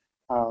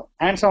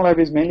 Hands-on lab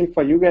is mainly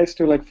for you guys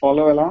to like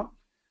follow along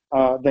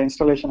the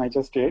installation I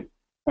just did,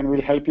 and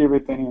we'll help you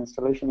with any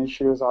installation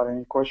issues or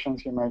any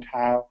questions you might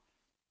have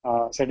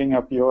setting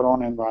up your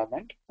own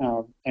environment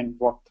and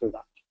walk through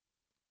that.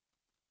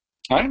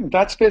 All right,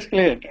 that's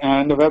basically it.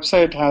 And the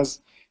website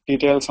has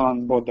details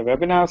on both the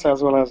webinars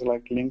as well as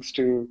like links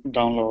to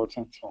downloads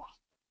and so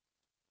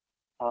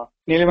on.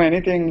 Nilima,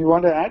 anything you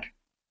want to add?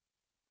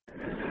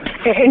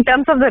 In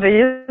terms of the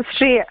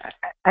registry,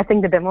 I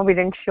think the demo we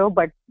didn't show,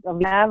 but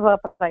we have a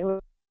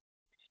private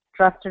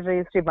trusted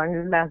registry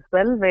bundle as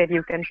well, where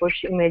you can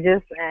push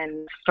images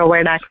and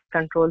provide access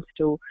controls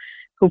to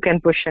who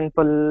can push and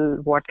pull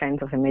what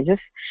kinds of images.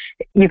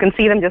 You can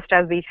see them just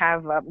as we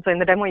have. So in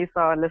the demo, you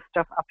saw a list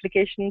of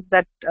applications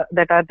that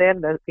are there.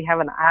 We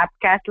have an app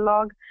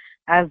catalog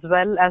as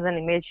well as an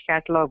image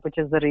catalog, which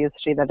is the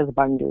registry that is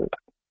bundled.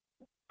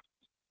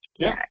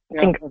 Yeah,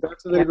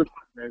 that's a very good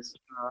point, guys.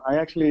 I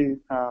actually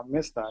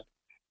missed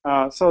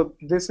that. So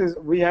this is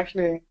we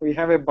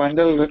have a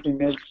bundled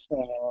image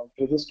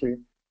registry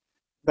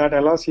that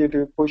allows you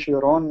to push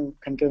your own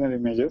container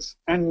images,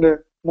 and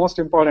most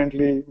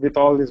importantly, with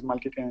all these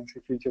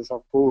multi-tenancy features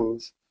of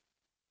pools,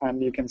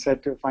 and you can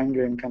set to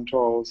fine-grained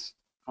controls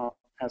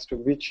as to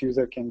which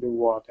user can do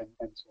what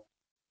and so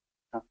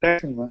on.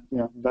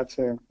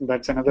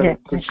 That's another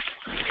good.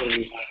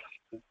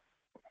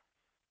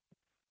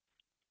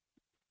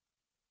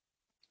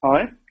 All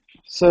right.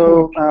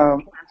 So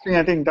actually,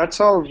 I think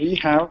that's all we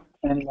have,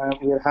 and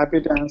we are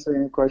happy to answer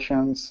any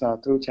questions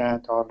through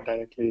chat or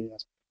directly.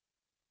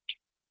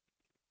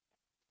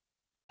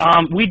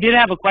 We did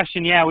have a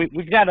question. Yeah,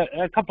 we've got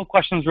a couple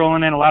questions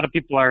rolling in. A lot of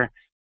people are,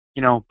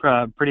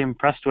 pretty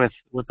impressed with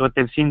what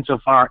they've seen so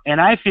far. And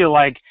I feel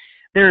like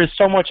there is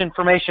so much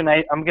information.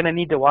 I'm going to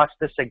need to watch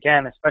this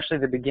again, especially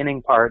the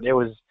beginning part. It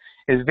was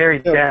very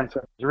dense.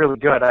 It was really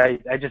good. I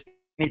just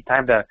need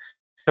time to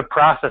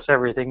process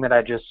everything that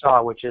I just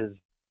saw, which is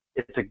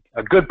it's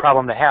a good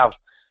problem to have.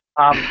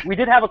 We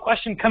did have a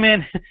question come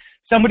in.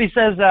 Somebody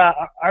says,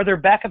 are there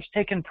backups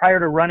taken prior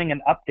to running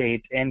an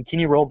update, and can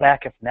you roll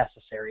back if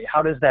necessary?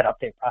 How does that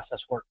update process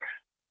work?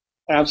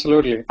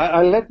 Absolutely.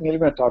 I'll let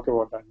Nilima talk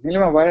about that.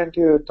 Nilima, why don't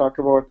you talk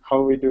about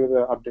how we do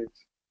the updates?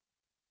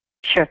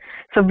 Sure.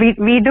 So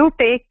we do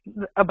take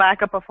a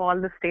backup of all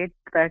the state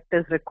that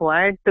is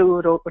required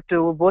to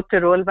both to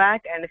roll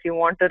back, and if you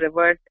want to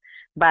revert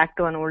back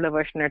to an older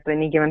version at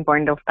any given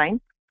point of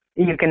time,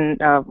 you can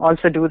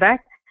also do that.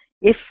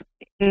 If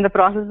in the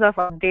process of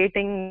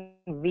updating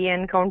we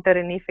encounter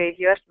any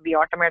failures, we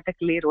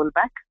automatically roll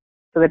back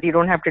so that you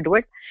don't have to do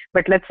it.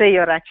 But let's say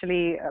you're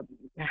actually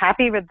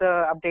happy with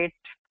the update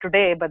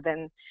today, but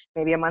then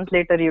maybe a month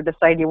later you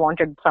decide you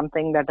wanted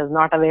something that is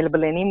not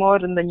available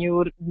anymore in the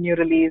new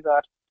release,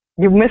 or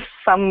you missed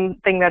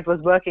something that was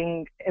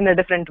working in a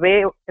different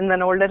way in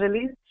an older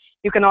release,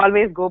 you can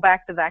always go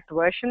back to that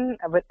version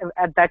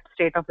at that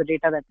state of the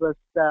data that was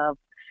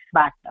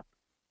backed up.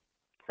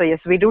 So yes,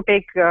 we do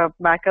take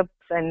backups,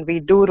 and we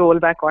do roll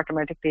back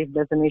automatically if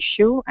there's an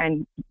issue,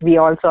 and we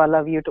also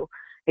allow you to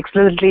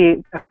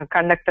explicitly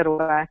conduct a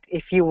rollback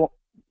if you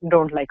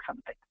don't like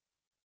something.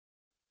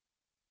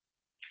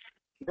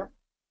 Yeah.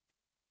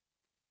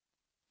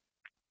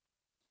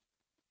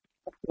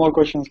 More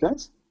questions,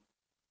 guys?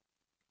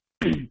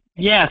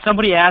 Yeah,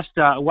 somebody asked,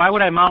 why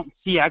would I mount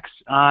CX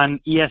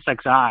on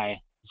ESXi?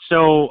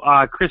 So,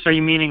 Chris, are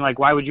you meaning like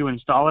why would you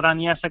install it on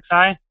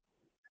ESXi?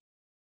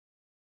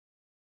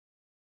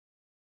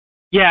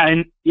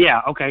 Yeah,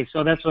 okay.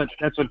 So that's what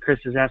Chris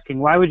is asking.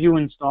 Why would you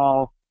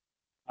install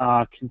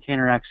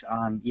ContainerX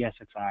on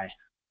ESXi?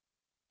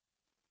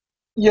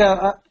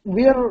 Yeah,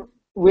 we are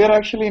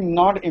actually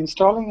not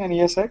installing an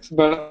ESX,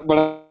 but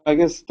I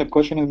guess the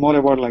question is more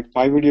about like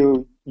why would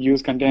you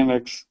use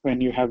ContainerX when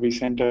you have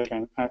vCenter,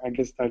 and I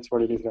guess that's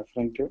what it is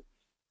referring to.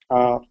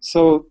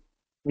 So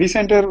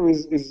vCenter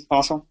is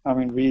awesome. I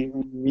mean,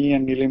 me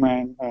and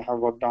Nilima have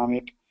worked on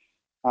it,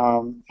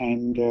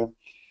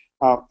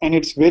 and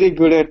it's very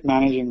good at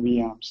managing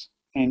VMs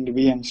and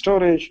VM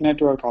storage,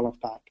 network, all of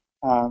that.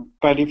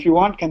 But if you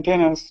want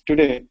containers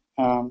today,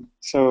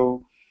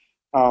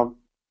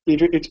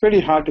 it's pretty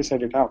hard to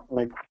set it up.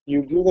 Like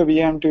you give the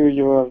VM to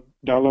your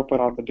developer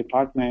or the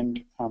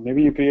department.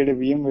 Maybe you create a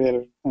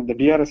VMware and the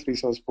DRS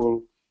resource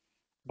pool,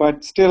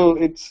 but still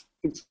it's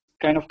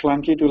kind of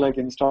clunky to like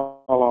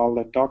install all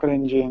the Docker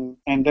engine,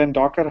 and then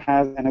Docker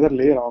has another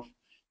layer of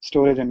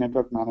storage and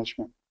network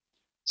management.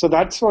 So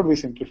that's what we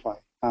simplify.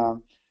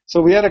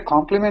 So we are a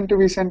complement to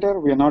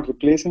vCenter. We are not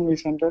replacing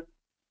vCenter,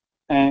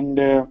 and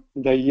the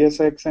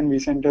ESX and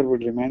vCenter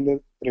would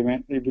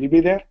it will be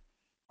there,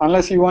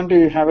 unless you want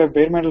to have a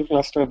bare metal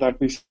cluster that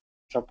we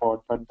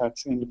support, but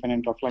that's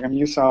independent of, like, I mean,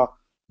 you saw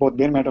both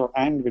bare metal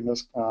and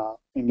Windows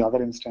in the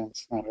other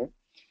instance, right?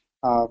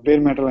 Bare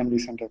metal and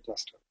vCenter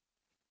cluster.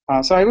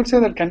 So I would say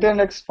that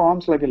ContainerX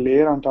forms like a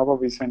layer on top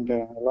of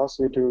vCenter and allows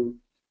you to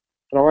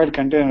provide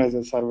container as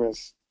a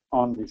service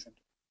on vCenter.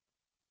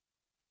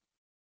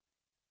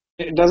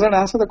 Does that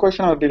answer the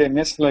question, or did I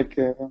miss like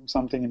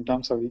something in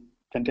terms of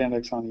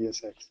ContainerX on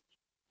ESX?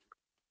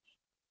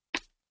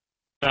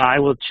 I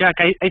will check.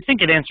 I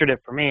think it answered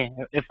it for me,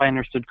 if I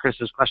understood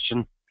Chris's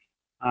question.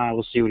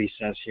 We'll see what he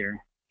says here.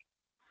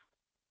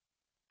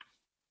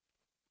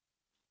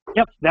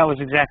 Yep, that was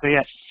exactly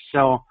it.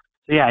 So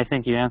yeah, I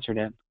think you answered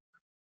it.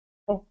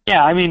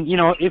 Yeah, I mean,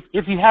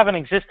 if you have an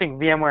existing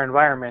VMware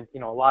environment, a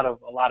lot of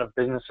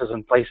businesses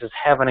and places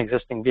have an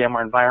existing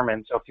VMware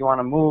environment. So if you want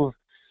to move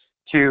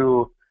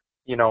to,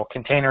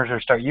 containers or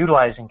start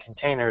utilizing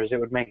containers, it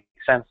would make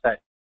sense that,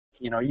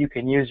 you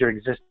can use your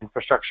existing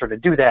infrastructure to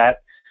do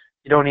that.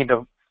 You don't need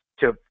to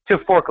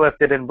forklift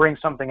it and bring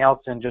something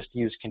else and just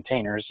use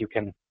containers. You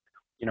can,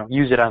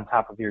 use it on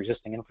top of your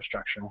existing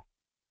infrastructure.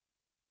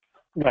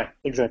 Right,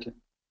 exactly.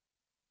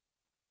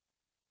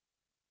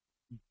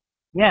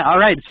 Yeah, all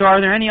right. So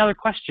are there any other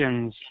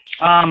questions?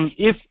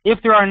 If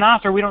there are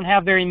not, or we don't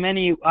have very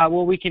many,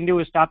 what we can do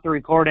is stop the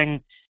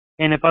recording,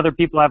 and if other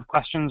people have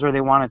questions or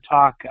they want to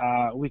talk,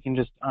 we can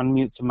just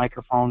unmute some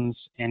microphones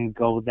and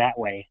go that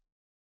way.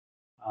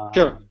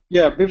 Sure.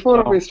 Yeah,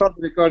 before we start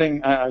the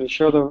recording, I'll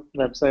show the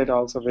website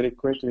also very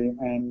quickly,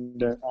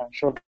 and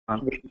show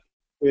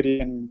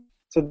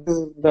so this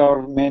is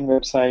our main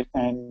website,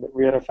 and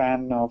we are a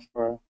fan of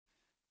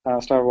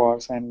Star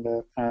Wars, and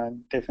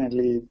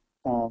definitely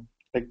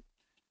the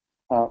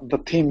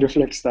theme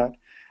reflects that.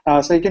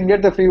 So you can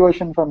get the free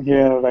version from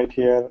here, right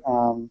here,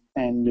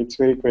 and it's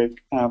very quick.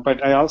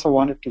 But I also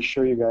wanted to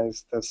show you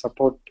guys the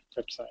support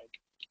website.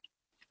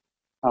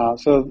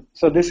 So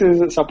this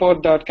is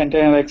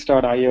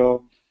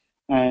support.containerx.io,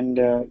 and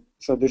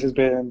so this is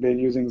we're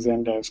using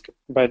Zendesk.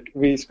 But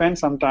we spent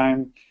some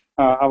time.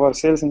 Our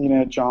sales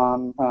engineer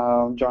John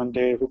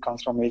Day, who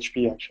comes from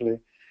HP actually,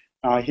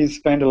 he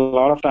spent a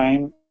lot of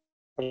time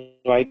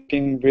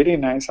writing very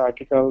nice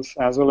articles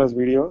as well as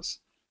videos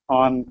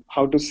on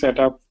how to set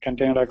up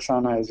ContainerX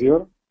on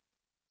Azure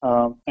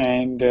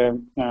and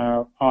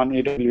on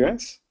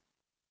AWS.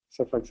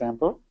 So for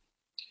example,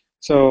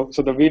 so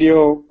the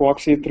video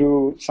walks you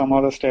through some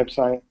other steps.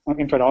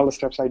 In fact, all the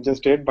steps I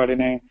just did, but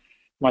in a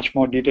much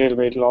more detailed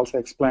way. It'll also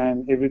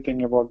explain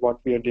everything about what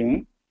we are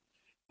doing,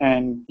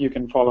 and you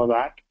can follow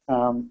that.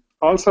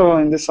 Also,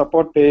 in this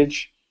support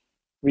page,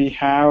 we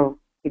have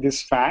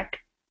this FAQ,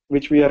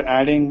 which we are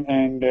adding,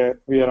 and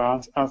we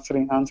are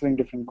answering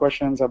different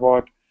questions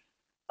about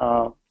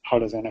how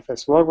does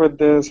NFS work with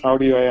this, how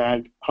do I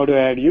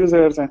add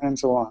users, and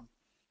so on.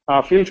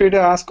 Feel free to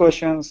ask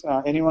questions.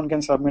 Anyone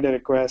can submit a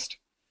request,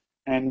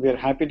 and we're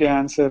happy to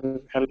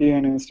answer, help you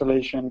in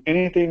installation,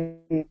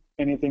 anything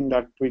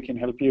that we can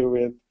help you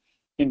with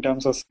in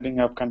terms of setting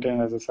up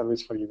container as a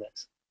service for you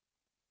guys.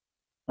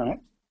 All right.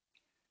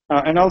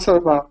 And also,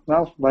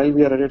 now while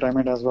we are at it, I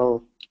might as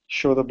well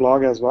show the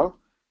blog as well.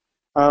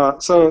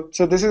 So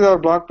this is our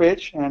blog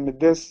page, and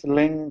this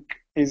link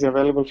is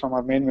available from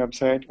our main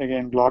website,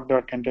 again,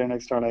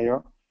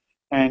 blog.containerx.io.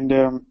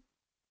 And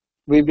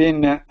we've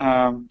been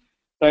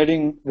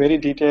writing very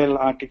detailed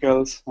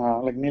articles,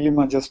 like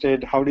Nilima just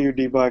did, how do you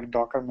debug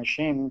Docker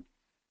machine?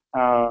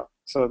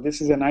 So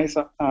this is a nice,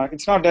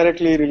 it's not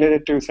directly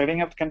related to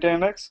setting up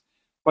ContainerX,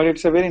 but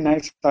it's a very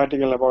nice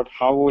article about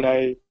how would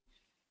I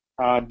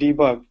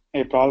debug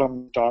a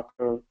problem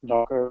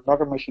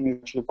Docker machine is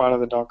actually part of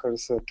the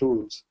Docker's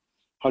tools.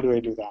 How do I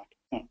do that?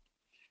 Yeah.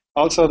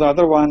 Also, the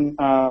other one,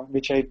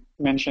 which I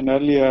mentioned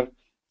earlier,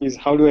 is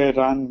how do I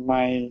run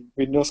my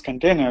Windows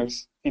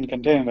containers in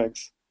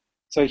ContainerX?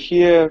 So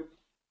here,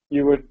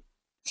 you would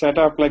set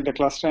up like the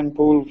cluster and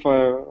pool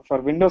for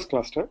Windows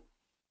cluster,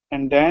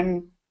 and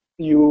then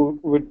you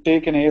would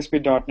take an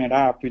ASP.NET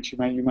app, which you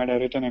might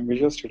have written in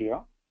Visual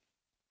Studio,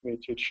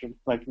 which it should,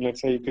 like,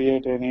 let's say you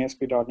create an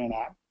ASP.NET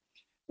app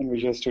in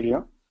Visual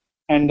Studio,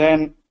 and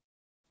then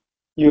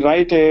you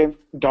write a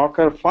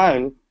Docker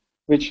file,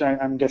 which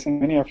I'm guessing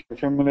many of you are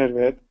familiar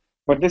with,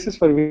 but this is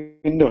for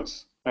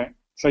Windows, right?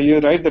 So you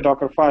write the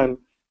Docker file,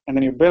 and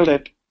then you build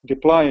it,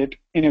 deploy it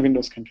in a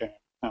Windows container.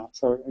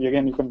 So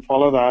again, you can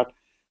follow that.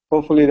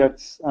 Hopefully that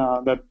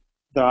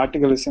the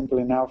article is simple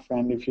enough,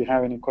 and if you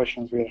have any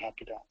questions, we are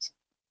happy to answer.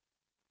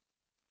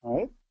 All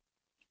right.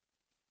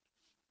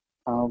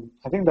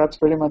 I think that's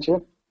pretty much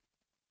it.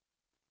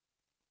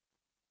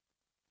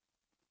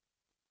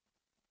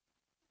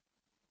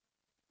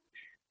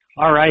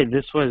 All right,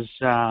 this was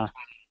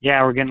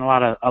yeah, we're getting a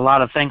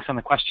lot of thanks on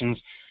the questions.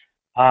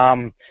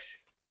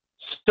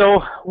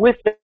 So with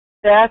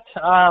that,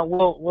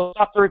 we'll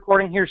stop the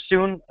recording here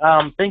soon.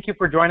 Thank you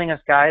for joining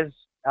us, guys.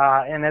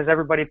 And as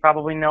everybody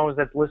probably knows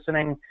that's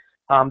listening,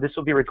 this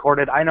will be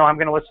recorded. I know I'm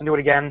going to listen to it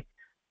again.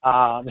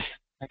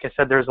 Like I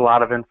said, there's a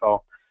lot of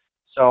info.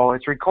 So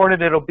it's recorded.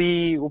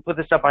 We'll put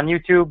this up on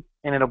YouTube,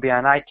 and it'll be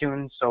on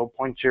iTunes. So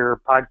point your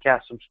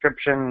podcast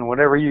subscription,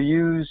 whatever you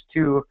use,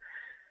 to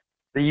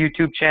the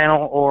YouTube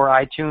channel or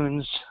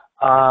iTunes.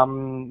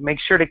 Make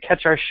sure to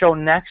catch our show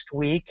next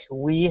week.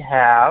 We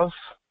have,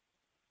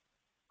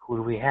 who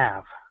do we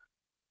have?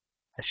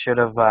 I should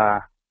have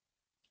I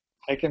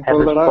can pull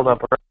that pulled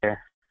up. up earlier.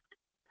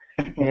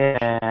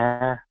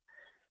 Yeah.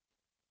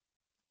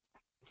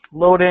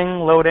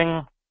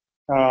 Loading.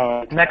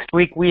 Next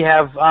week we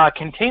have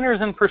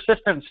containers and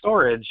persistent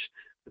storage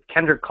with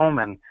Kendrick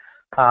Coleman.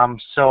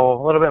 So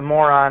a little bit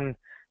more on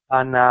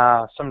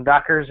some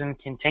Dockers and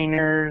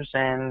containers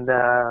and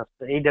the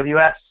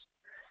AWS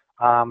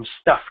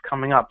stuff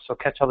coming up. So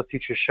catch all the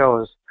future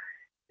shows.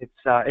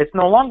 It's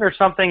no longer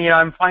something,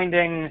 I'm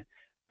finding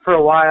for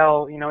a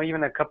while,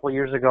 even a couple of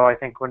years ago, I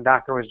think when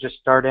Docker was just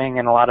starting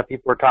and a lot of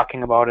people were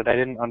talking about it, I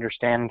didn't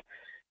understand,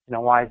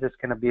 why is this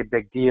going to be a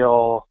big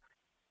deal?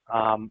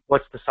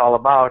 What's this all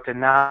about?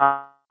 And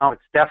now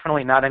it's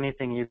definitely not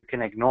anything you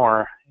can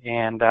ignore.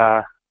 And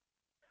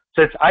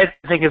so I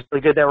think it's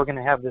really good that we're going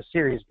to have this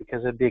series,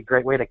 because it'd be a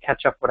great way to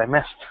catch up what I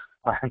missed.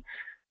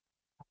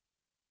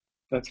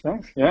 That's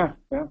nice. Yeah.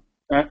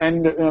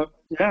 And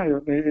yeah,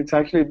 it's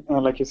actually,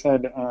 like you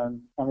said,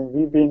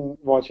 we've been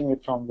watching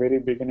it from very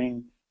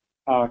beginning.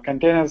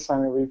 Containers,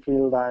 we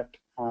feel that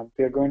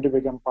they're going to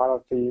become part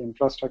of the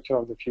infrastructure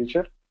of the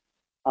future.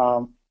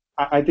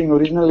 I think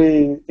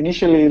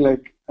initially,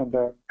 like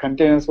the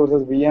containers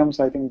versus VMs,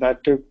 I think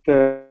that took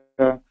the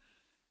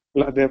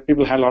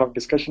people had a lot of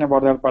discussion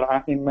about that.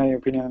 But in my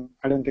opinion,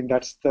 I don't think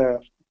that's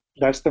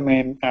the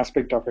main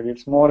aspect of it.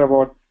 It's more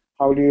about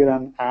how do you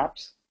run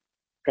apps.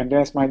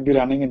 Containers might be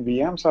running in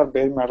VMs or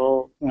bare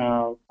metal,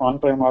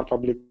 on-prem or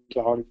public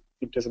cloud.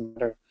 It doesn't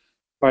matter.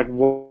 But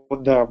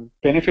what the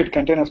benefit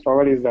containers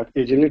provide is that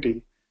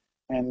agility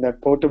and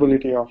that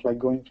portability of like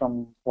going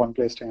from one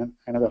place to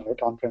another,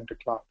 right, on-prem to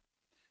cloud.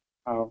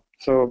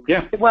 So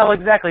yeah. Well,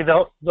 exactly.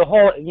 The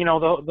whole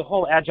the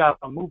whole agile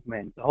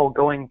movement, the whole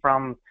going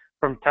from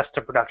test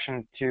to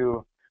production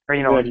to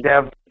Exactly.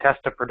 dev test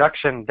to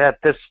production. That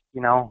this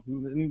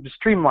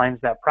streamlines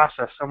that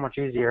process so much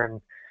easier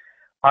and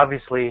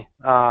obviously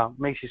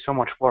makes you so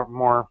much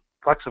more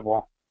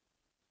flexible.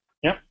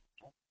 Yeah.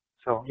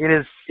 So it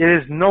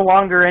is no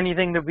longer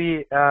anything to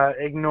be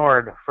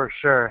ignored for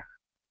sure.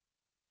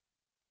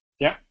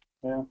 Yeah.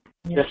 Yeah.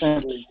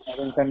 Definitely. I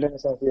think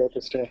containers are here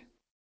to stay.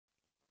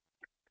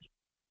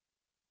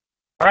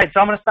 All right, so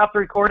I'm going to stop the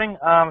recording.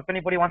 If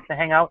anybody wants to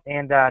hang out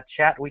and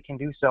chat, we can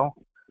do so.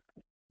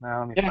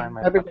 Let me find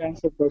my Happy to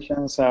answer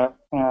questions. I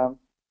don't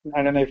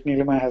know if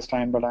Nilima has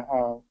time, but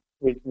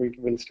we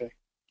will stay.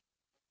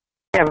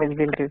 Yeah, we'll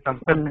do.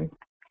 Sounds good.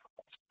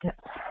 Yeah.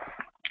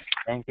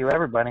 Thank you,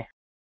 everybody.